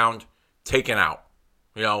the ground, taken out.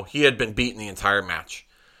 He had been beaten the entire match.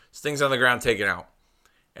 Sting's on the ground, taken out.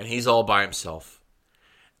 And he's all by himself.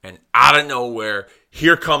 And out of nowhere,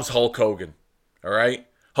 here comes Hulk Hogan, all right?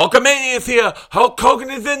 Hulkamania is here. Hulk Hogan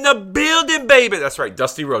is in the building, baby. That's right,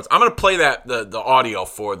 Dusty Rhodes. I'm going to play the audio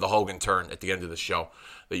for the Hogan turn at the end of the show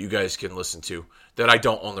that you guys can listen to, that I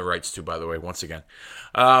don't own the rights to, by the way, once again.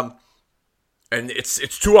 And it's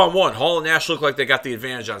 2-on-1. Hall and Nash look like they got the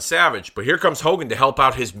advantage on Savage, but here comes Hogan to help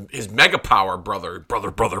out his mega power brother.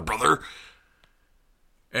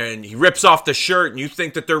 And he rips off the shirt, and you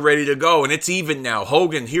think that they're ready to go, and it's even now.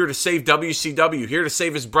 Hogan here to save WCW, here to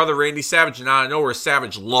save his brother Randy Savage, and out of nowhere,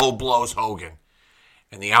 Savage low blows Hogan.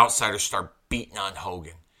 And the Outsiders start beating on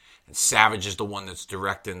Hogan. And Savage is the one that's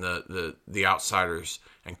directing the Outsiders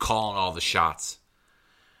and calling all the shots.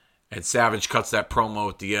 And Savage cuts that promo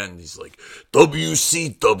at the end. He's like,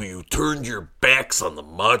 WCW turned your back attacks on the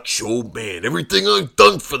Macho Man. Everything I've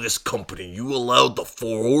done for this company, you allowed the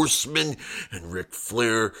Four Horsemen and Ric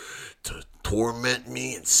Flair to torment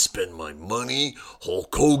me and spend my money.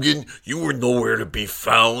 Hulk Hogan, you were nowhere to be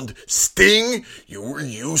found. Sting, you were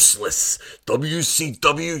useless.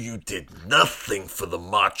 WCW, you did nothing for the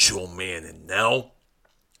Macho Man. And now,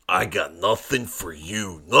 I got nothing for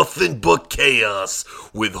you. Nothing but chaos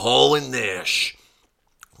with Hall and Nash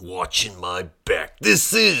watching my back.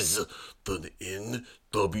 This is the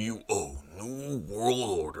NWO, New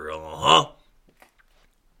World Order.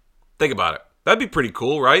 Think about it. That'd be pretty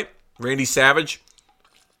cool, right? Randy Savage,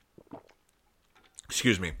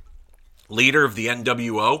 leader of the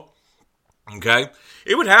NWO, okay?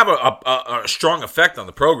 It would have a strong effect on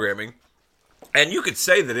the programming, and you could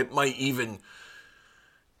say that it might even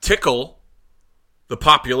tickle the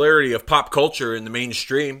popularity of pop culture in the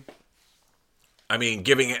mainstream. I mean,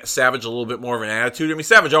 giving Savage a little bit more of an attitude. I mean,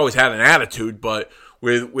 Savage always had an attitude, but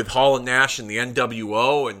with Hall and Nash and the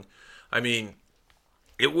NWO, and I mean,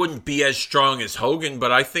 it wouldn't be as strong as Hogan,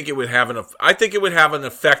 but I think it would have an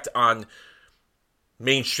effect on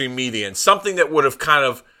mainstream media and something that would have kind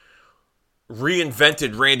of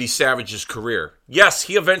reinvented Randy Savage's career. Yes,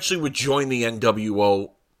 he eventually would join the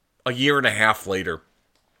NWO a year and a half later.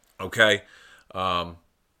 Okay, but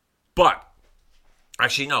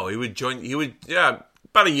actually no,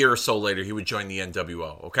 about a year or so later he would join the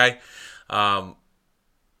NWO. Okay,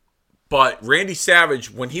 but Randy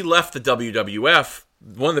Savage, when he left the WWF,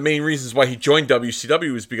 one of the main reasons why he joined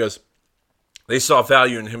WCW was because they saw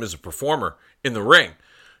value in him as a performer in the ring.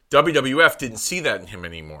 WWF didn't see that in him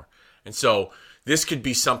anymore. And so this could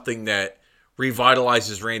be something that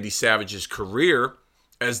revitalizes Randy Savage's career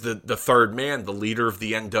as the third man, the leader of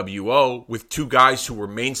the NWO, with two guys who were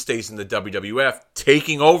mainstays in the WWF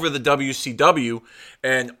taking over the WCW,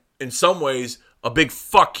 and in some ways a big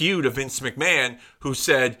fuck you to Vince McMahon, who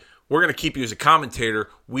said, we're going to keep you as a commentator.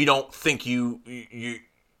 We don't think we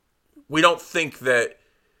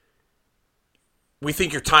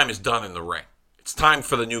think your time is done in the ring. It's time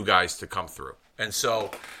for the new guys to come through. And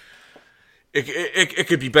so it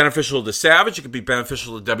could be beneficial to Savage. It could be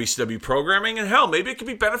beneficial to WCW programming. And hell, maybe it could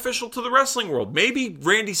be beneficial to the wrestling world. Maybe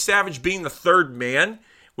Randy Savage being the third man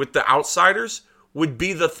with the Outsiders would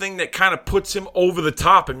be the thing that kind of puts him over the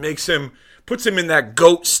top and puts him in that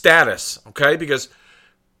GOAT status. Okay? Because,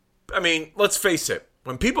 I mean, let's face it.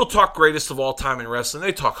 When people talk greatest of all time in wrestling,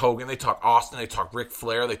 they talk Hogan, they talk Austin, they talk Ric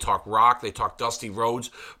Flair, they talk Rock, they talk Dusty Rhodes,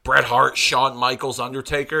 Bret Hart, Shawn Michaels,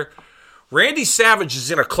 Undertaker. Randy Savage is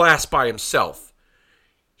in a class by himself.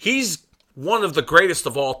 He's one of the greatest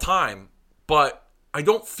of all time, but I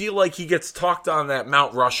don't feel like he gets talked on that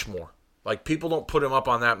Mount Rushmore. Like, people don't put him up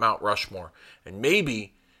on that Mount Rushmore. And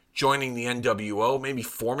maybe joining the NWO, maybe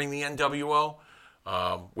forming the NWO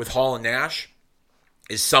with Hall and Nash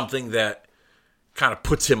is something that kind of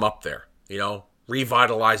puts him up there,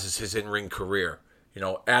 revitalizes his in-ring career,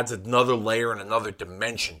 adds another layer and another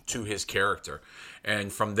dimension to his character.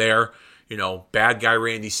 And from there, bad guy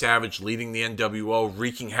Randy Savage leading the NWO,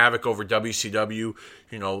 wreaking havoc over WCW,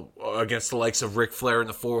 against the likes of Ric Flair and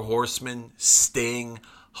the Four Horsemen, Sting,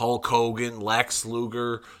 Hulk Hogan, Lex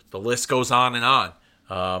Luger, the list goes on and on.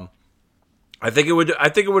 I think it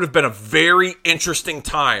would have been a very interesting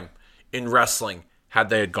time in wrestling had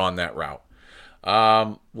they had gone that route.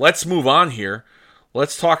 Let's move on here.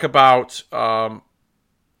 Let's talk about now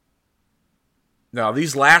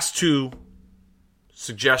these last two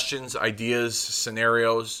suggestions, ideas,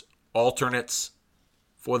 scenarios, alternates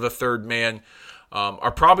for the third man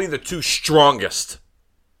are probably the two strongest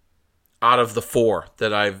out of the four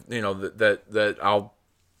that I've that I'll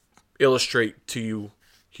illustrate to you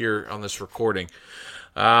here on this recording.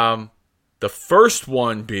 The first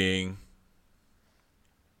one being,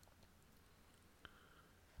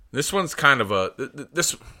 this one's kind of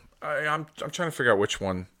I'm trying to figure out which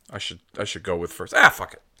one I should go with first.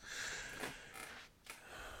 Fuck it.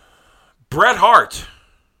 Bret Hart.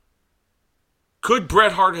 Could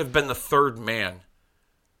Bret Hart have been the third man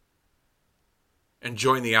and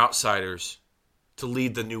join the Outsiders to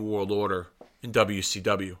lead the New World Order in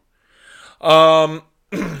WCW?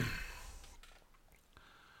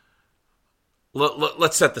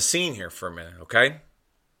 Let's set the scene here for a minute, okay?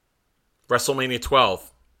 WrestleMania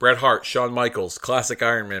 12. Bret Hart, Shawn Michaels, classic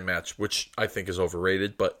Iron Man match, which I think is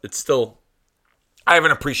overrated, but it's still, I have an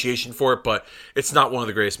appreciation for it, but it's not one of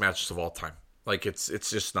the greatest matches of all time. Like, it's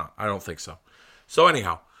just not. I don't think so. So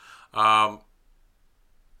anyhow,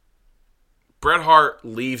 Bret Hart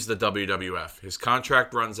leaves the WWF. His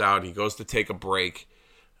contract runs out. He goes to take a break,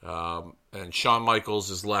 and Shawn Michaels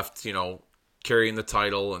is left, carrying the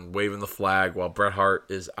title and waving the flag while Bret Hart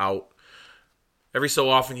is out Every so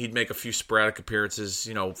often, he'd make a few sporadic appearances,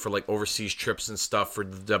 for like overseas trips and stuff for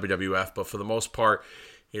the WWF. But for the most part,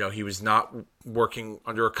 he was not working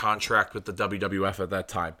under a contract with the WWF at that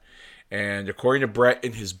time. And according to Bret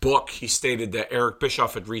in his book, he stated that Eric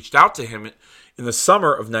Bischoff had reached out to him in the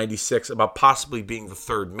summer of '96 about possibly being the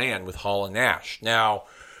third man with Hall and Nash. Now,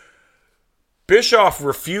 Bischoff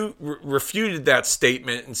refuted that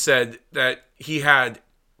statement and said that he had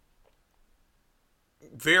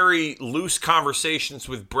very loose conversations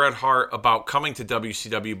with Bret Hart about coming to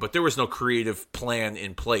WCW, but there was no creative plan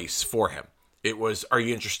in place for him. It was, are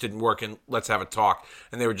you interested in working? Let's have a talk.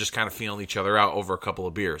 And they were just kind of feeling each other out over a couple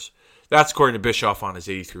of beers. That's according to Bischoff on his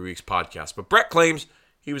 83 Weeks podcast. But Bret claims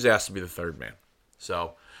he was asked to be the third man.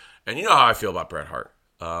 So, and you know how I feel about Bret Hart.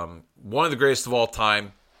 One of the greatest of all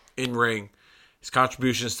time in ring. His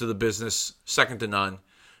contributions to the business, second to none.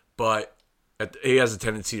 But he has a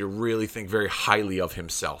tendency to really think very highly of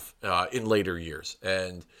himself in later years.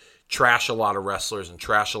 And trash a lot of wrestlers and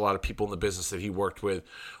trash a lot of people in the business that he worked with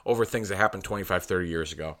over things that happened 25, 30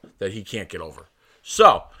 years ago that he can't get over.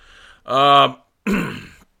 So,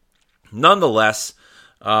 nonetheless,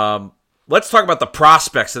 let's talk about the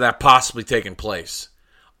prospects of that possibly taking place.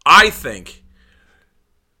 I think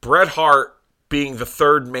Bret Hart being the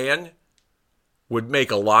third man would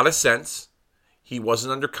make a lot of sense. He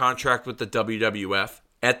wasn't under contract with the WWF.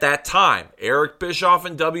 At that time, Eric Bischoff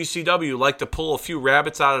and WCW like to pull a few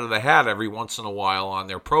rabbits out of the hat every once in a while on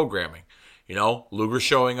their programming. Luger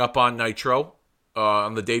showing up on Nitro,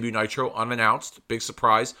 on the debut Nitro, unannounced. Big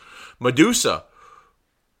surprise. Medusa,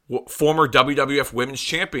 former WWF Women's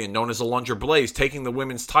Champion, known as Alundra Blaze, taking the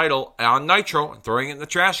women's title on Nitro and throwing it in the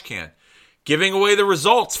trash can. Giving away the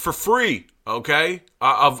results for free, okay,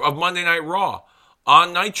 of Monday Night Raw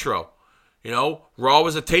on Nitro. Raw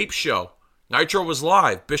was a tape show. Nitro was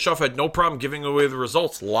live. Bischoff had no problem giving away the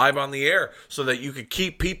results live on the air so that you could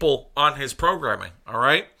keep people on his programming, all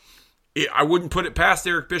right? I wouldn't put it past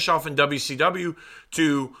Eric Bischoff and WCW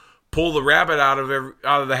to pull the rabbit out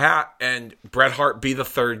of the hat and Bret Hart be the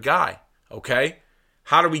third guy, okay?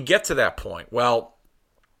 How do we get to that point? Well,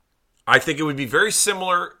 I think it would be very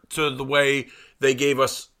similar to the way they gave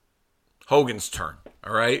us Hogan's turn,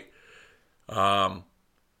 all right?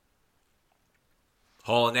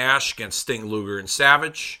 Hall and Nash against Sting, Luger, and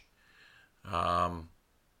Savage.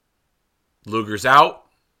 Luger's out.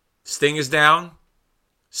 Sting is down.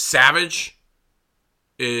 Savage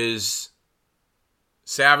is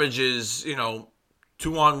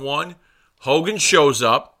 2-on-1. Hogan shows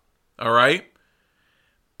up, all right?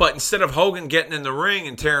 But instead of Hogan getting in the ring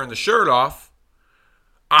and tearing the shirt off,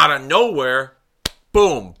 out of nowhere,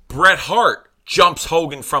 boom, Bret Hart jumps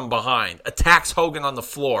Hogan from behind, attacks Hogan on the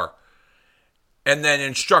floor, and then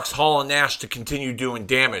instructs Hall and Nash to continue doing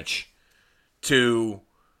damage to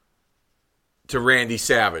Randy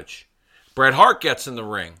Savage. Bret Hart gets in the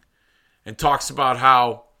ring and talks about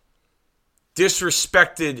how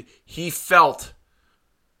disrespected he felt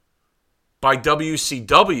by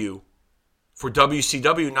WCW for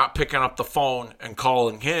WCW not picking up the phone and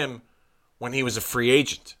calling him when he was a free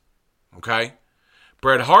agent. Okay?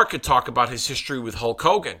 Bret Hart could talk about his history with Hulk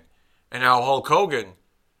Hogan and how Hulk Hogan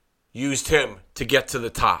used him to get to the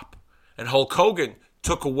top. And Hulk Hogan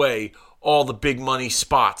took away all the big money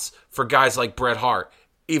spots for guys like Bret Hart.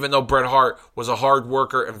 Even though Bret Hart was a hard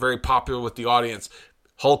worker and very popular with the audience,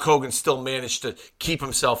 Hulk Hogan still managed to keep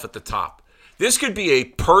himself at the top. This could be a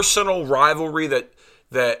personal rivalry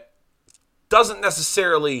that doesn't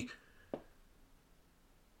necessarily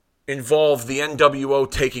involve the NWO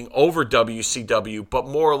taking over WCW, but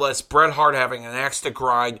more or less Bret Hart having an axe to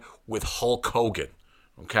grind with Hulk Hogan.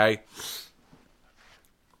 Okay?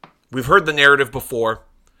 We've heard the narrative before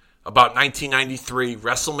about 1993,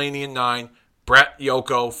 WrestleMania 9, Bret,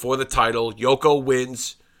 Yoko for the title. Yoko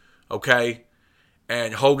wins, okay?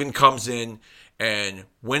 And Hogan comes in and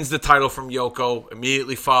wins the title from Yoko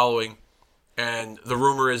immediately following. And the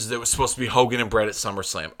rumor is that it was supposed to be Hogan and Bret at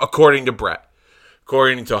SummerSlam, according to Bret.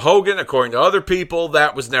 According to Hogan, according to other people,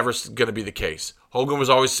 that was never going to be the case. Hogan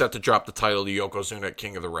was always set to drop the title to Yokozuna at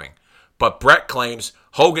King of the Ring. But Bret claims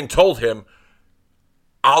Hogan told him,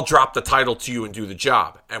 I'll drop the title to you and do the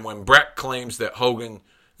job. And when Bret claims that Hogan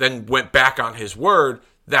then went back on his word,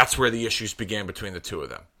 that's where the issues began between the two of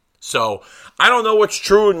them. So I don't know what's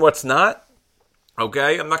true and what's not.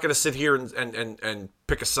 Okay, I'm not going to sit here and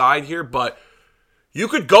pick a side here, but you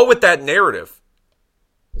could go with that narrative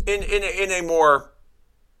in a more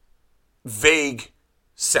vague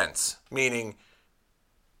sense, meaning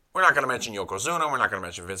we're not going to mention Yokozuna, we're not going to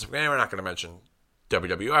mention Vince McMahon, we're not going to mention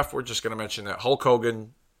WWF, we're just going to mention that Hulk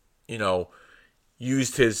Hogan,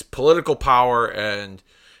 used his political power and,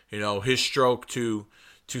 his stroke to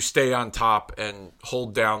stay on top and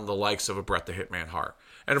hold down the likes of a Bret the Hitman Hart.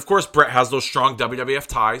 And of course, Bret has those strong WWF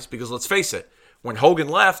ties because let's face it, when Hogan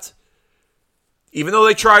left, even though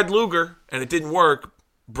they tried Luger and it didn't work,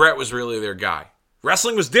 Bret was really their guy.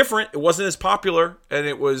 Wrestling was different. It wasn't as popular, and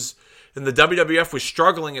the WWF was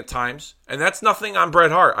struggling at times. And that's nothing on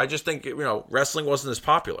Bret Hart. I just think, wrestling wasn't as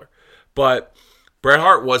popular. But Bret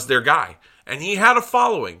Hart was their guy. And he had a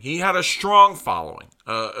following. He had a strong following,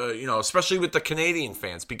 especially with the Canadian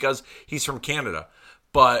fans because he's from Canada.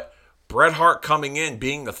 But Bret Hart coming in,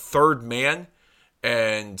 being the third man,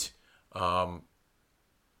 and,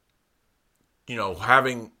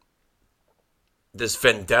 having this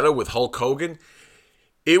vendetta with Hulk Hogan,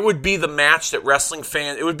 it would be the match that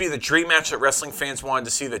it would be the dream match that wrestling fans wanted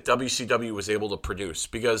to see that WCW was able to produce.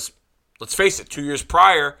 Because, let's face it, 2 years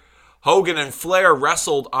prior, Hogan and Flair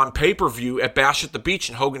wrestled on pay-per-view at Bash at the Beach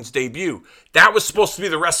in Hogan's debut. That was supposed to be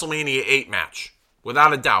the WrestleMania 8 match,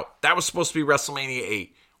 without a doubt. That was supposed to be WrestleMania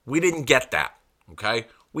 8. We didn't get that, okay?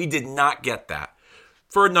 We did not get that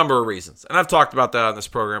for a number of reasons. And I've talked about that on this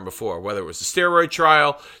program before, whether it was the steroid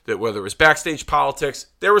trial, whether it was backstage politics.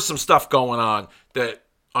 There was some stuff going on that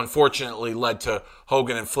unfortunately led to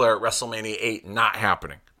Hogan and Flair at WrestleMania 8 not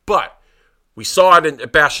happening. But we saw it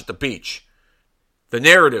at Bash at the Beach. The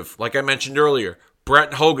narrative, like I mentioned earlier, Bret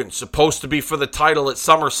and Hogan supposed to be for the title at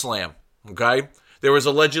SummerSlam, okay? There was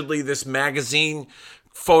allegedly this magazine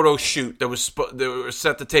photo shoot that was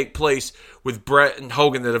set to take place with Bret and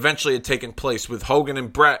Hogan that eventually had taken place with Hogan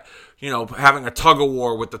and Bret, having a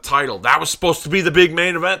tug-of-war with the title. That was supposed to be the big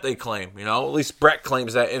main event, they claim. At least Bret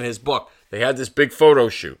claims that in his book. They had this big photo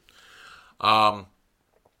shoot.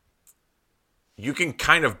 You can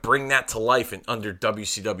kind of bring that to life under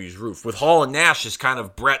WCW's roof. With Hall and Nash as kind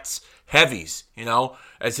of Bret's heavies,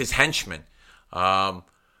 as his henchmen.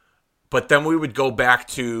 But then we would go back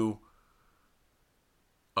to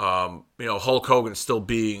Hulk Hogan still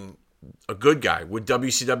being a good guy. Would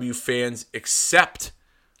WCW fans accept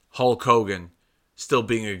Hulk Hogan still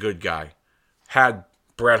being a good guy? Had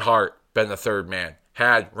Bret Hart been the third man?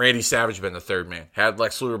 Had Randy Savage been the third man? Had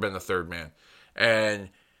Lex Luger been the third man? And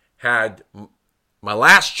had my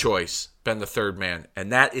last choice been the third man?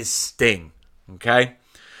 And that is Sting. Okay?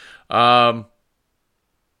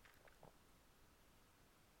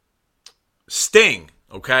 Sting.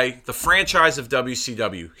 Okay, the franchise of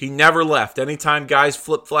WCW. He never left. Anytime guys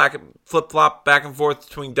flip-flop back and forth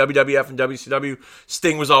between WWF and WCW,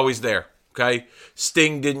 Sting was always there. Okay,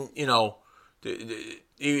 Sting didn't, he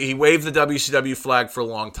waved the WCW flag for a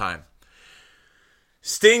long time.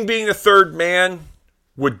 Sting being the third man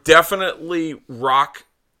would definitely rock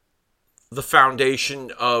the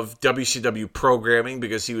foundation of WCW programming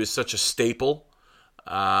because he was such a staple.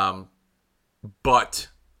 But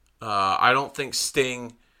I don't think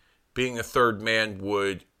Sting being a third man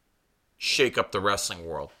would shake up the wrestling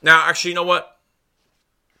world. Now, actually, you know what?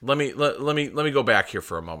 Let me go back here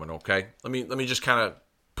for a moment, okay? Let me just kind of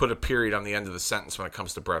put a period on the end of the sentence when it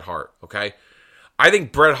comes to Bret Hart, okay? I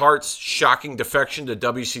think Bret Hart's shocking defection to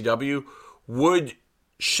WCW would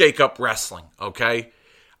shake up wrestling, okay?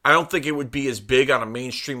 I don't think it would be as big on a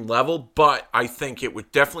mainstream level, but I think it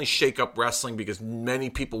would definitely shake up wrestling because many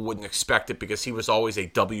people wouldn't expect it because he was always a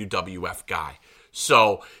WWF guy.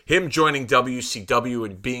 So him joining WCW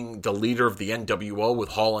and being the leader of the NWO with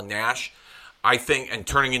Hall and Nash, I think, and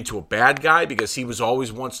turning into a bad guy because he was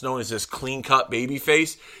always once known as this clean-cut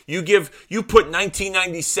babyface. You put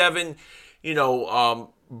 1997,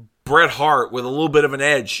 Bret Hart with a little bit of an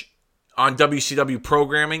edge on WCW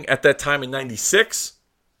programming at that time in 96.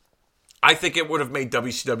 I think it would have made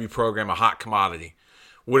WCW program a hot commodity.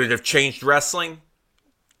 Would it have changed wrestling?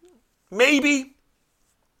 Maybe.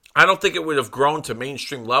 I don't think it would have grown to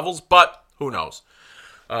mainstream levels, but who knows?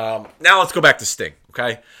 Now let's go back to Sting,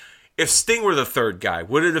 okay? If Sting were the third guy,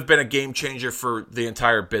 would it have been a game changer for the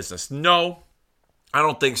entire business? No, I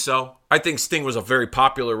don't think so. I think Sting was a very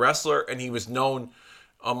popular wrestler, and he was known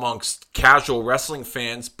amongst casual wrestling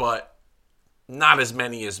fans, but not as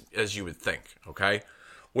many as you would think, okay?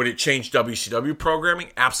 Would it change WCW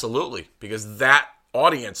programming? Absolutely, because that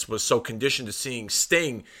audience was so conditioned to seeing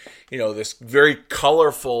Sting, this very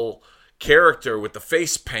colorful character with the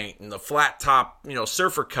face paint and the flat top,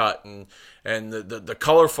 surfer cut and the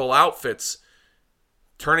colorful outfits,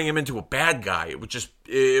 turning him into a bad guy. It would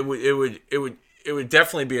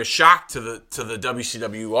definitely be a shock to the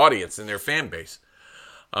WCW audience and their fan base.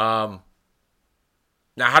 Now,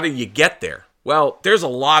 how do you get there? Well, there's a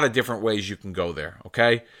lot of different ways you can go there,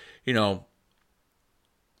 okay? Like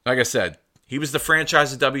I said, he was the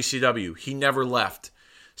franchise of WCW. He never left.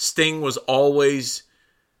 Sting was always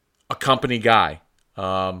a company guy.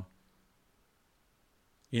 He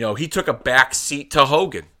took a back seat to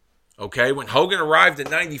Hogan. Okay, when Hogan arrived in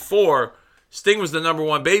 '94, Sting was the number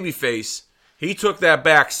one babyface. He took that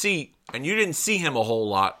back seat, and you didn't see him a whole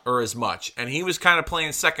lot or as much. And he was kind of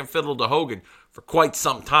playing second fiddle to Hogan for quite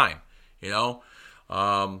some time,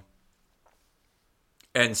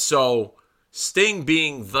 And so Sting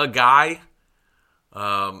being the guy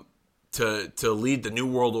to lead the New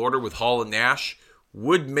World Order with Hall and Nash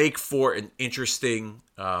would make for an interesting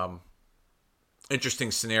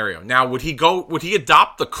scenario. Now, would he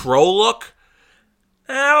adopt the Crow look?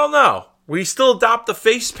 I don't know. Would he still adopt the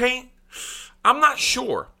face paint? I'm not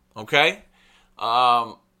sure. Okay?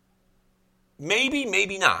 Maybe,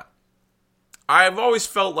 maybe not. I've always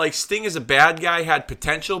felt like Sting as a bad guy had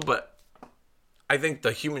potential, but I think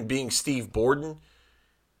the human being Steve Borden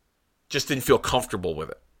just didn't feel comfortable with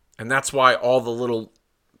it. And that's why all the little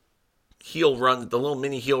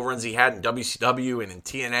mini heel runs he had in WCW and in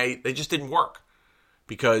TNA, they just didn't work.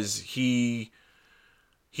 Because he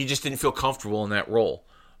just didn't feel comfortable in that role.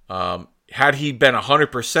 Had he been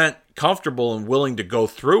 100% comfortable and willing to go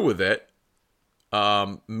through with it,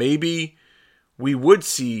 maybe we would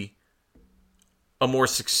see a more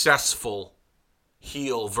successful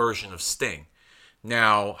heel version of Sting.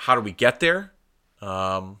 Now, how do we get there?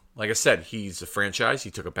 Like I said, he's a franchise.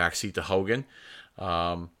 He took a backseat to Hogan.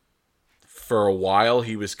 For a while,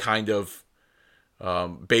 he was kind of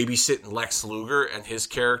babysitting Lex Luger and his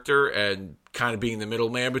character and kind of being the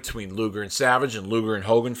middleman between Luger and Savage and Luger and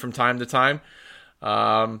Hogan from time to time.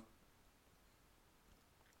 How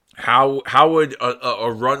would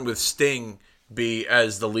a run with Sting be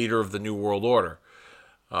as the leader of the New World Order?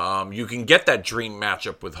 You can get that dream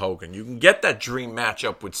matchup with Hogan. You can get that dream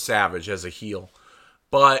matchup with Savage as a heel.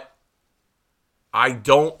 But I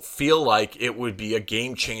don't feel like it would be a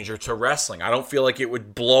game changer to wrestling. I don't feel like it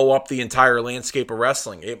would blow up the entire landscape of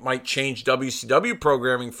wrestling. It might change WCW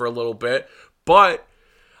programming for a little bit, but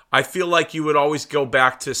I feel like you would always go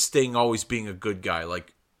back to Sting always being a good guy.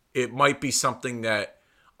 Like, it might be something that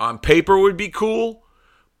on paper would be cool,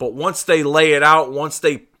 but once they lay it out, once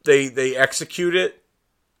they execute it,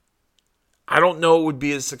 I don't know it would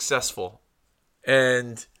be as successful.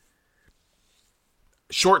 And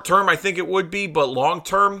short term, I think it would be, but long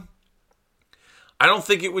term, I don't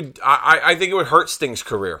think it would. I think it would hurt Sting's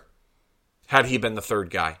career had he been the third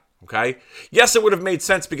guy. Okay? Yes, it would have made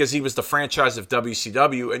sense because he was the franchise of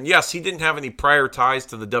WCW, and yes, he didn't have any prior ties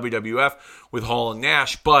to the WWF with Hall and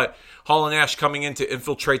Nash, but Hall and Nash coming in to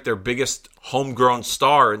infiltrate their biggest homegrown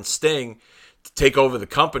star in Sting to take over the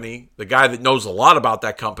company, the guy that knows a lot about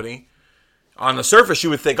that company. On the surface, you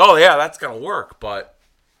would think, oh yeah, that's going to work, but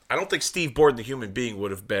I don't think Steve Borden, the human being,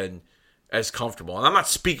 would have been as comfortable. And I'm not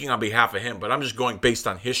speaking on behalf of him, but I'm just going based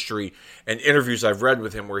on history and interviews I've read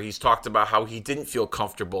with him where he's talked about how he didn't feel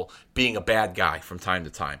comfortable being a bad guy from time to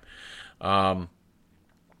time.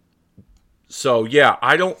 So, yeah,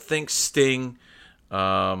 I don't think Sting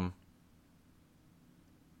would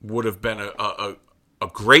have been a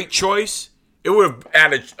great choice. It would have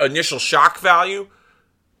added initial shock value,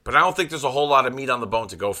 but I don't think there's a whole lot of meat on the bone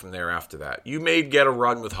to go from there after that. You may get a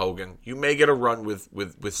run with Hogan. You may get a run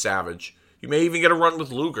with Savage. You may even get a run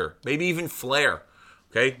with Luger. Maybe even Flair.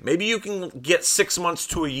 Okay? Maybe you can get 6 months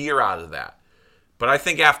to a year out of that. But I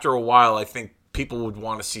think after a while, I think people would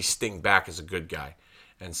want to see Sting back as a good guy.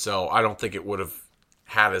 And so I don't think it would have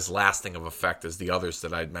had as lasting of effect as the others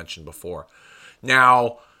that I'd mentioned before.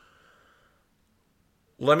 Now,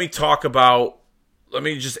 let me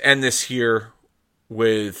just end this here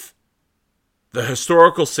with the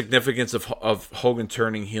historical significance of Hogan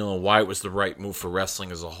turning heel and why it was the right move for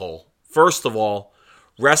wrestling as a whole. First of all,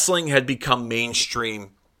 wrestling had become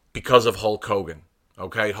mainstream because of Hulk Hogan.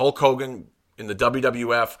 Okay, Hulk Hogan in the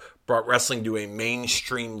WWF brought wrestling to a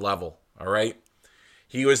mainstream level. All right,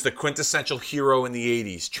 he was the quintessential hero in the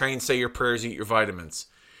 80s. Train, say your prayers, eat your vitamins.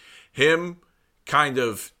 Him kind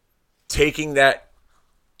of taking that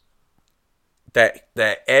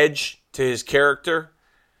edge to his character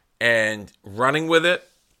and running with it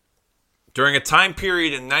during a time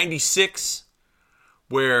period in 96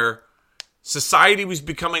 where society was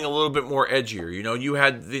becoming a little bit more edgier. You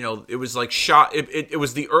had, it was like shock. It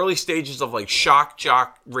was the early stages of like shock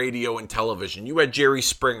jock radio and television. You had Jerry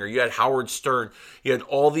Springer, you had Howard Stern, you had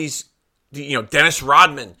all these, Dennis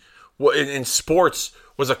Rodman in sports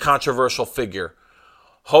was a controversial figure.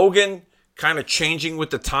 Hogan kind of changing with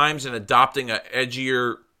the times and adopting an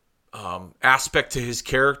edgier aspect to his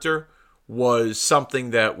character was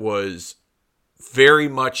something that was very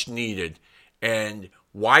much needed. And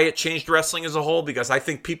why it changed wrestling as a whole, because I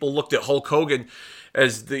think people looked at Hulk Hogan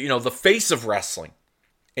as the face of wrestling.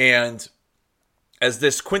 And as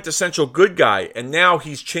this quintessential good guy, and now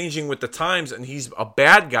he's changing with the times and he's a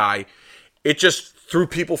bad guy, it just threw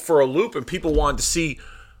people for a loop, and people wanted to see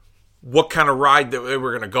what kind of ride that they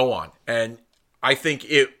were going to go on. And I think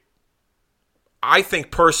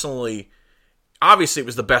personally, obviously it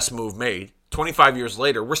was the best move made. 25 years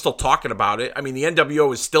later, we're still talking about it. I mean, the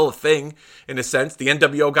NWO is still a thing in a sense. The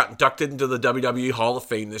NWO got inducted into the WWE Hall of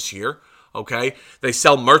Fame this year. Okay, they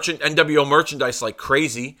sell NWO merchandise like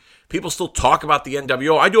crazy. People still talk about the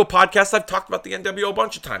NWO. I do a podcast. I've talked about the NWO a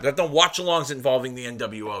bunch of times. I've done watch-alongs involving the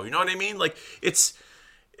NWO. You know what I mean? Like it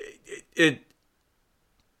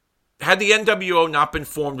had the NWO not been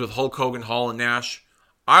formed with Hulk Hogan, Hall, and Nash,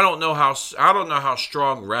 I don't know how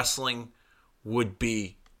strong wrestling would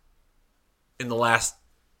be in the last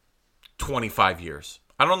 25 years.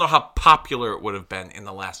 I don't know how popular it would have been in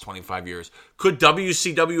the last 25 years. Could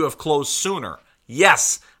WCW have closed sooner?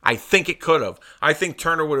 Yes, I think it could have. I think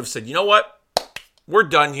Turner would have said, you know what? We're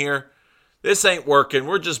done here. This ain't working.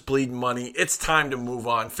 We're just bleeding money. It's time to move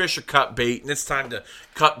on. Fisher cut bait, and it's time to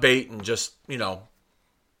cut bait and just,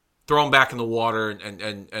 throw them back in the water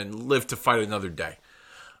and live to fight another day.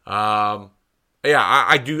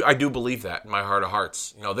 I do believe that in my heart of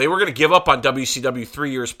hearts. They were going to give up on WCW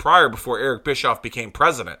 3 years prior before Eric Bischoff became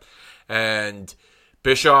president. And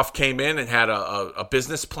Bischoff came in and had a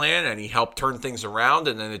business plan, and he helped turn things around,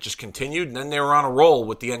 and then it just continued, and then they were on a roll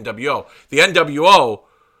with the NWO. The NWO,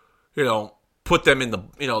 put them in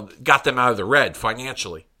got them out of the red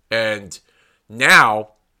financially. And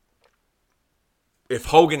now, if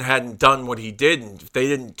Hogan hadn't done what he did, and if they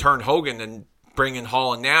didn't turn Hogan and bring in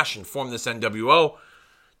Hall and Nash and form this NWO,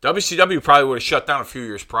 WCW probably would have shut down a few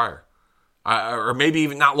years prior. Or maybe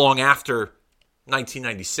even not long after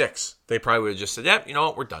 1996. They probably would have just said, yeah, you know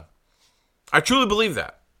what, we're done. I truly believe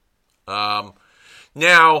that.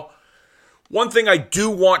 Now, one thing I do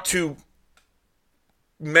want to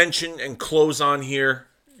mention and close on here,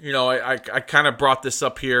 I kind of brought this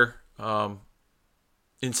up here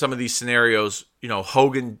in some of these scenarios,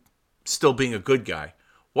 Hogan still being a good guy.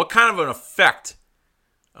 What kind of an effect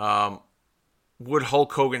would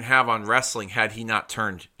Hulk Hogan have on wrestling had he not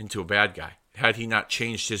turned into a bad guy? Had he not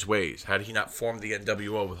changed his ways? Had he not formed the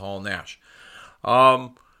NWO with Hall and Nash?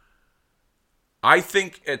 I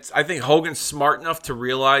think Hogan's smart enough to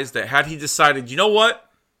realize that had he decided, you know what?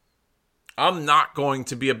 I'm not going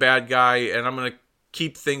to be a bad guy and I'm going to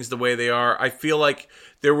keep things the way they are. I feel like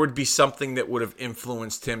there would be something that would have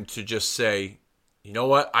influenced him to just say, you know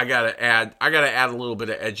what? I gotta add a little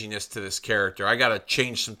bit of edginess to this character. I gotta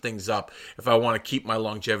change some things up if I want to keep my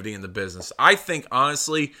longevity in the business. I think,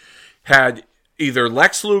 honestly, had either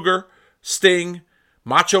Lex Luger, Sting,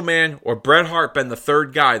 Macho Man, or Bret Hart been the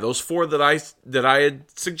third guy, those four that I had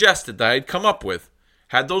suggested, that I had come up with,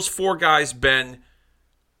 had those four guys been,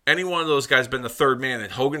 any one of those guys been the third man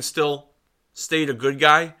and Hogan still stayed a good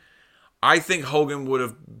guy, I think Hogan would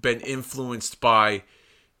have been influenced by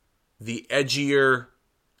the edgier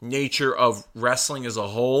nature of wrestling as a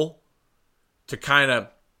whole to kind of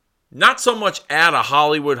not so much add a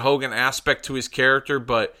Hollywood Hogan aspect to his character,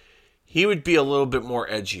 but he would be a little bit more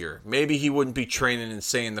edgier. Maybe he wouldn't be training and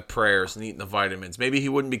saying the prayers and eating the vitamins. Maybe he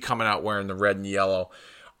wouldn't be coming out wearing the red and yellow.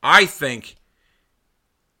 I think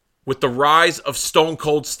with the rise of Stone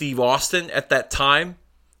Cold Steve Austin at that time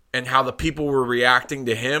and how the people were reacting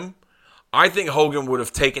to him, I think Hogan would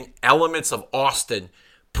have taken elements of Austin,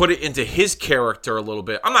 put it into his character a little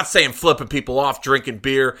bit. I'm not saying flipping people off, drinking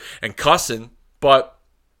beer, and cussing, but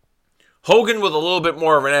Hogan with a little bit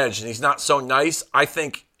more of an edge, and he's not so nice, I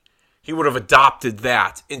think he would have adopted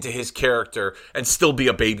that into his character and still be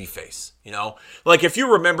a babyface, Like if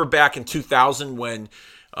you remember back in 2000 when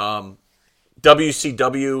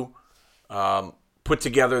WCW put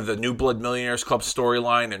together the New Blood Millionaires Club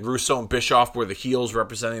storyline, and Russo and Bischoff were the heels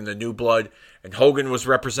representing the New Blood, and Hogan was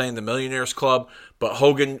representing the Millionaires Club, but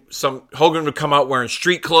Hogan would come out wearing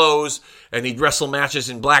street clothes, and he'd wrestle matches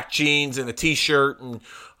in black jeans and a t-shirt, and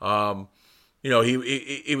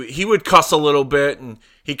he would cuss a little bit, and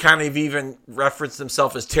he kind of even referenced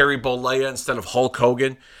himself as Terry Bollea instead of Hulk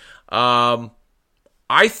Hogan.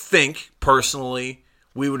 I think, personally,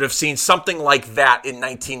 we would have seen something like that in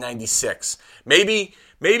 1996. Maybe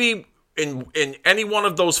in any one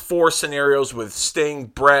of those four scenarios with Sting,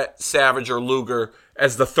 Bret, Savage, or Luger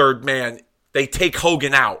as the third man, they take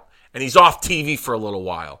Hogan out, and he's off TV for a little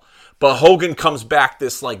while. But Hogan comes back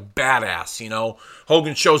this, badass,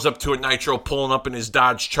 Hogan shows up to a Nitro pulling up in his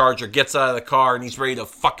Dodge Charger, gets out of the car, and he's ready to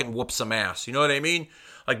fucking whoop some ass. You know what I mean?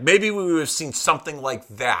 Maybe we would have seen something like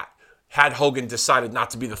that had Hogan decided not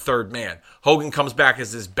to be the third man. Hogan comes back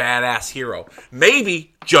as this badass hero.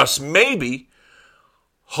 Maybe, just maybe,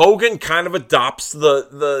 Hogan kind of adopts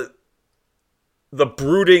the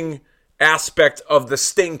brooding aspect of the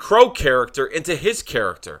Sting Crow character into his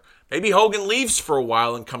character. Maybe Hogan leaves for a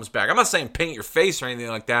while and comes back. I'm not saying paint your face or anything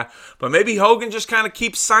like that, but maybe Hogan just kind of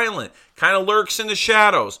keeps silent, kind of lurks in the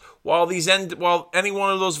shadows while any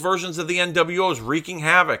one of those versions of the NWO is wreaking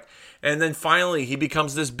havoc. And then finally he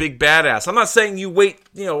becomes this big badass. I'm not saying you wait,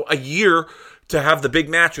 a year to have the big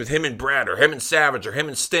match with him and Brad or him and Savage or him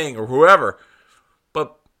and Sting or whoever.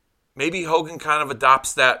 But maybe Hogan kind of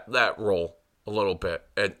adopts that role a little bit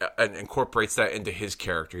and incorporates that into his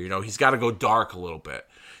character. He's got to go dark a little bit.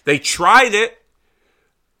 They tried it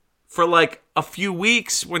for like a few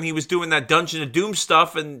weeks when he was doing that Dungeon of Doom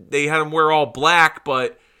stuff and they had him wear all black,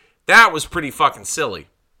 but that was pretty fucking silly.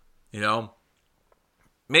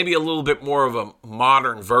 Maybe a little bit more of a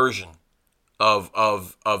modern version of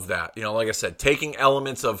that. Like I said, taking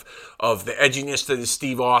elements of the edginess to the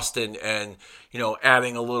Steve Austin and,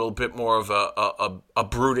 adding a little bit more of a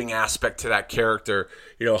brooding aspect to that character.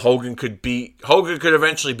 Hogan could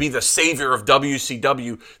eventually be the savior of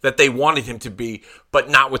WCW that they wanted him to be, but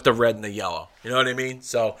not with the red and the yellow. You know what I mean?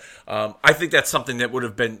 So I think that's something that would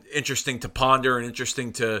have been interesting to ponder and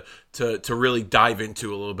interesting to really dive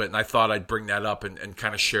into a little bit. And I thought I'd bring that up and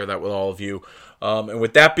kind of share that with all of you. And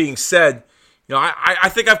with that being said, I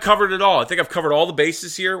think I've covered it all. I think I've covered all the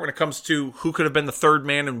bases here when it comes to who could have been the third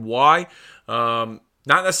man and why. Not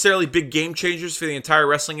necessarily big game changers for the entire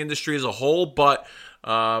wrestling industry as a whole, but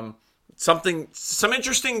some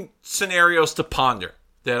interesting scenarios to ponder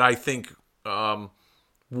that I think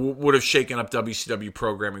would have shaken up WCW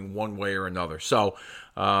programming one way or another. So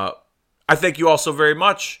I thank you all so very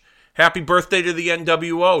much. Happy birthday to the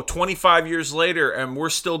NWO, 25 years later, and we're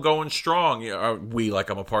still going strong. We, like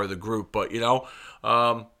I'm a part of the group, but,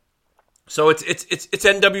 so it's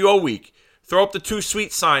NWO week. Throw up the Too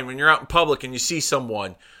Sweet sign when you're out in public and you see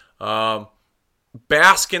someone.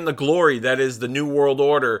 Bask in the glory that is the New World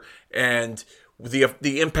Order and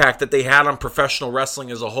the impact that they had on professional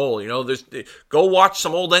wrestling as a whole. Go watch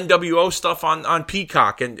some old NWO stuff on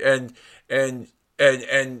Peacock and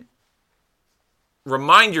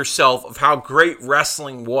remind yourself of how great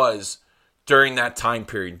wrestling was during that time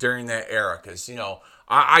period, during that era. Because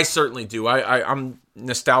I certainly do. I'm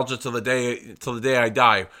nostalgia till the day I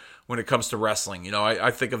die when it comes to wrestling.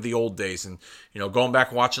 I think of the old days and going back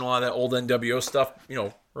and watching a lot of that old NWO stuff.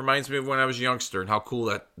 Reminds me of when I was a youngster and how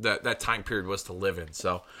cool that time period was to live in.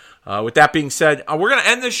 So, with that being said, we're gonna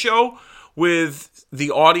end this show with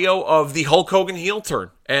the audio of the Hulk Hogan heel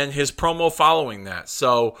turn and his promo following that.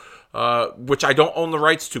 So. Which I don't own the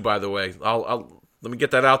rights to, by the way. Let me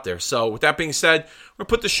get that out there. So, with that being said, we're going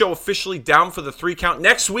to put the show officially down for the 3 count.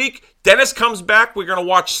 Next week, Dennis comes back. We're going to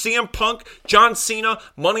watch CM Punk, John Cena,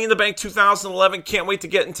 Money in the Bank 2011. Can't wait to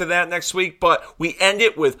get into that next week. But we end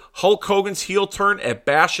it with Hulk Hogan's heel turn at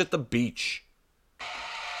Bash at the Beach. Man,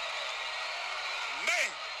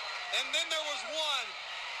 and then there was one,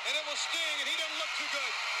 and it was Sting, and he didn't look too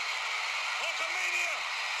good. Hulkamania!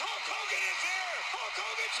 Hulk Hogan is here! Hulk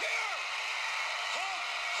Hogan's here! Hulk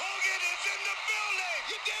Hogan is in the building!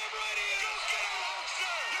 You're damn right he is! Go get him,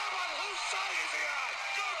 Hulkster! Yeah, but whose side is he on?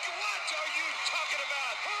 What are you talking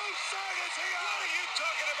about? Whose side is he on? What are you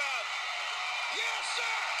talking about? Yes,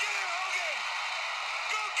 sir! Get him, Hogan!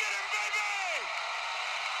 Go get him, baby!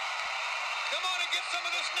 Come on and get some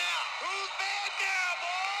of this now! Who's bad now,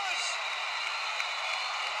 boys?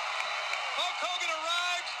 Hulk Hogan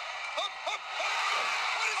arrived. Hulk.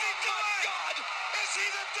 What is he doing? Oh, God. Is he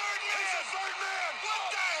the third man? He's the third man. What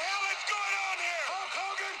the hell is going on here? Hulk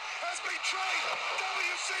Hogan has betrayed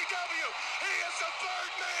WCW. He is the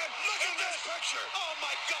third man. Look at this picture. Oh,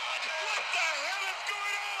 my God. What the hell is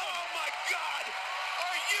going on? Oh, my God.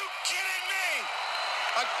 Are you kidding me?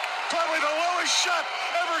 Probably the lowest shot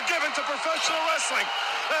ever given to professional wrestling.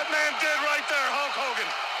 That man did right there, Hulk Hogan.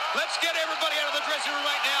 Let's get everybody out of the dressing room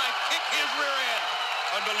right now and kick his rear end.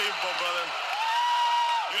 Unbelievable, brother.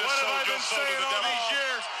 What have I been saying all these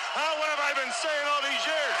years? What have I been saying all these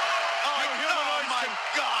years? Oh my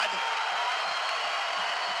God.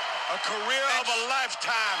 A career of a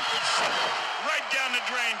lifetime. Right down the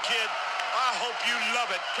drain, kid. I hope you love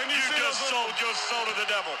it. Can you just sold your soul to the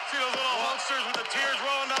devil. See those little Hulksters with the tears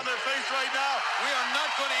rolling down their face right now? We are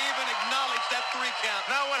not going to even acknowledge that 3 count.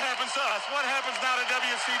 Now what happens to us? What happens now to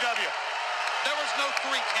WCW? There was no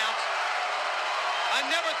 3 count. I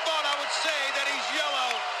never thought I would say that he's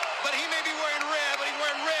yellow, but he may be wearing red, but he's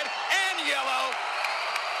wearing red and yellow.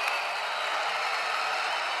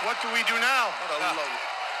 What do we do now?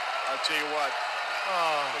 I'll tell you what.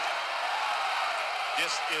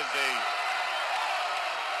 This is a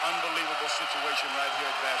unbelievable situation right here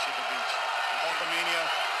at Bash at the Beach. Hulkamania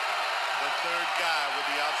The third guy with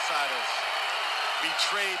the outsiders.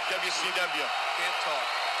 Betrayed WCW. Can't talk.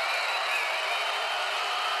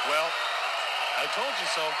 Well, I told you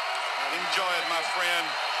so. Enjoy it, my friend.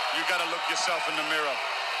 You got to look yourself in the mirror.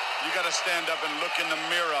 You got to stand up and look in the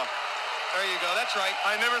mirror. There you go. That's right.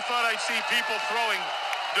 I never thought I'd see people throwing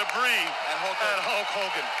debris At Hulk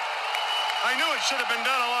Hogan. I knew it should have been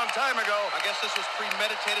done a long time ago. I guess this was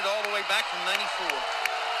premeditated all the way back from '94.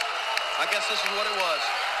 I guess this is what it was.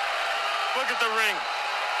 Look at the ring.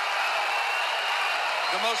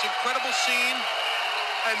 The most incredible scene.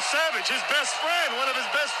 And Savage, his best friend, one of his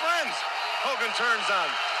best friends, Hogan turns on.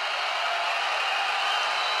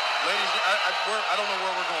 Ladies, I don't know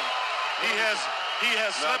where we're going. He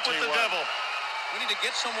has slept with the devil. We need to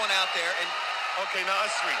get someone out there and... Okay, now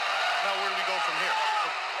us three. Now where do we go from here?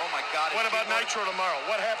 Oh, my God. What about Nitro tomorrow?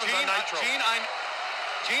 What happens on Nitro?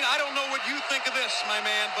 Gene, I don't know what you think of this, my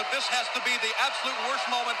man, but this has to be the absolute worst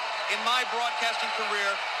moment in my broadcasting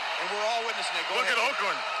career, and we're all witnessing it. Look at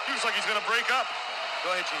Oakland. He looks like he's going to break up.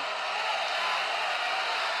 Go ahead, Gene.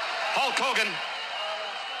 Hulk Hogan,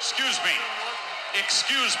 excuse me.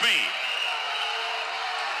 Excuse me.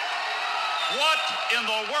 What in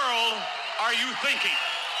the world are you thinking?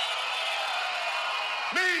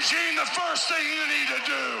 Mean Gene, the first thing you need to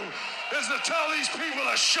do is to tell these people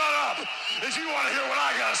to shut up if you want to hear what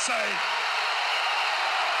I got to say.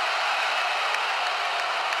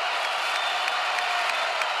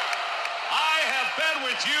 I have been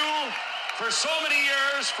with you for so many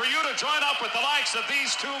years. For you to join up with the likes of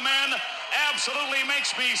these two men absolutely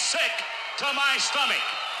makes me sick to my stomach.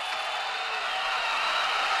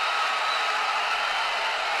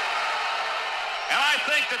 And I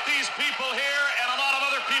think that these people here and a lot of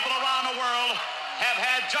other people around the world have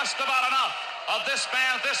had just about enough of this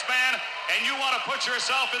man, and you want to put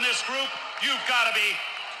yourself in this group? You've got to be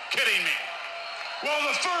kidding me. Well,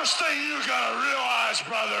 the first thing you got to realize,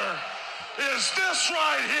 brother, is this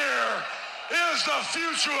right here is the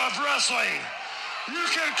future of wrestling. You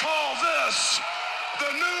can call this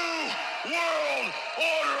the new world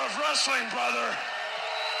order of wrestling, brother.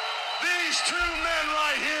 These two men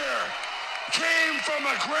right here came from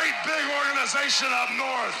a great big organization up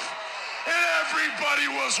north, and everybody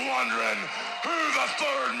was wondering who the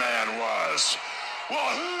third man was.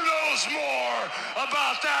 Well, who knows more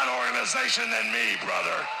about that organization than me,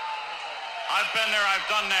 brother? I've been there, I've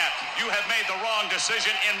done that. You have made the wrong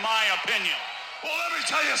decision, in my opinion. Well, let me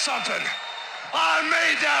tell you something. I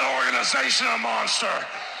made that organization a monster.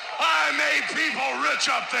 I made people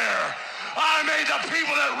rich up there. I made the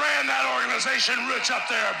people that ran that organization rich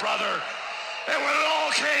up there, brother. And when it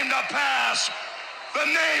all came to pass, the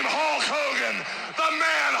name Hulk Hogan, the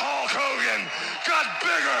man Hulk Hogan, got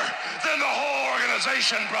bigger than the whole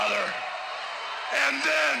organization, brother. And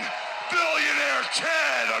then billionaire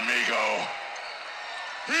Ted, amigo,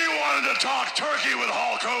 he wanted to talk turkey with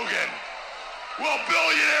Hulk Hogan. Well,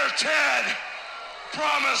 billionaire Ted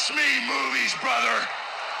promised me movies, brother.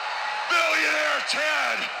 Billionaire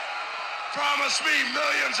Ted promised me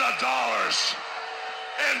millions of dollars.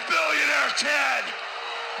 And billionaire Ted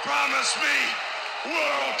promised me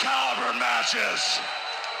world caliber matches.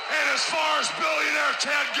 And as far as billionaire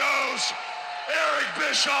Ted goes, Eric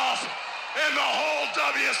Bischoff and the whole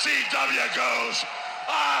WCW goes,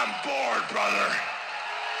 I'm bored, brother.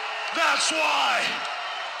 That's why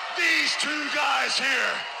these two guys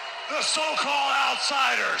here, the so-called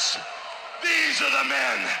outsiders, these are the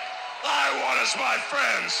men I want as my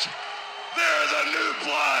friends. They're the new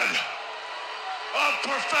blood of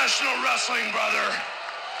professional wrestling, brother.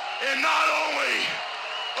 And not only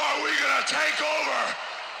are we gonna take over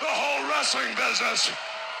the whole wrestling business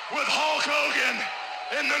with Hulk Hogan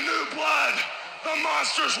and the new blood, the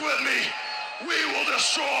monsters with me, we will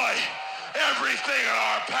destroy everything in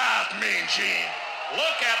our path, Mean Gene.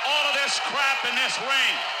 Look at all of this crap in this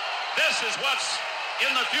ring. This is what's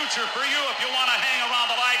in the future for you if you want to hang around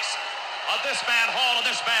the likes of this man Hall and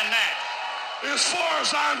this man Nash. As far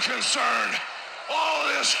as I'm concerned, all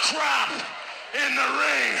of this crap in the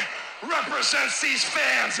ring represents these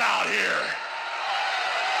fans out here.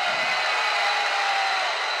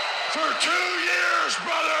 For 2 years,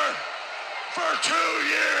 brother, for 2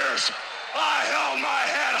 years, I held my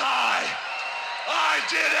head high. I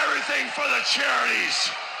did everything for the charities.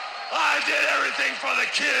 I did everything for the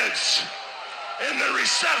kids. And the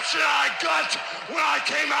reception I got when I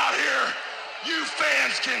came out here, you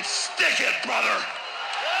fans can stick it, brother.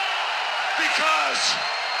 Because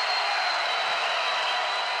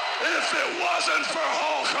if it wasn't for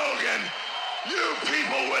Hulk Hogan, you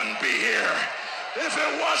people wouldn't be here. If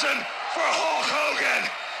it wasn't for Hulk Hogan,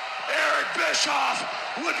 Eric Bischoff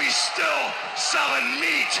would be still selling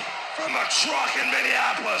meat from a truck in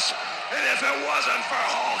Minneapolis. And if it wasn't for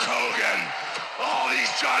Hulk Hogan, all these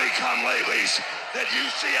Johnny-come-latelys that you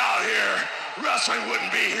see out here, wrestling wouldn't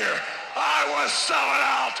be here. I was selling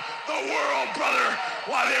out the world, brother,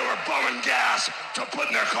 while they were bumming gas to put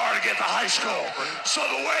in their car to get to high school. So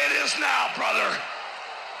the way it is now, brother,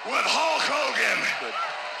 with Hulk Hogan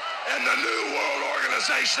and the New World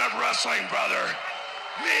Organization of Wrestling, brother,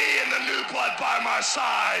 me and the New Blood by my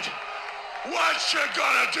side, what you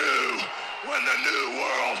gonna do when the New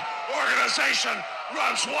World Organization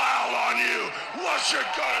runs wild on you? What you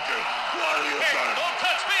gonna do? What are you gonna do? Don't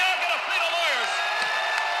touch me, I'm gonna fleet of lawyers.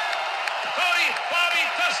 Cody, Bobby,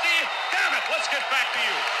 Dusty, damn it, let's get back to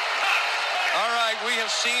you. All right, we have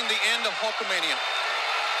seen the end of Hulkamania.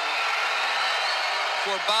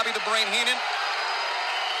 For Bobby the Brain Heenan,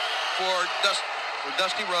 for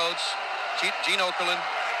Dusty Rhodes, Gene Okerlund,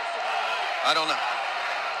 I don't know.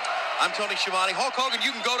 I'm Tony Schiavone. Hulk Hogan, you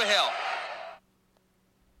can go to hell.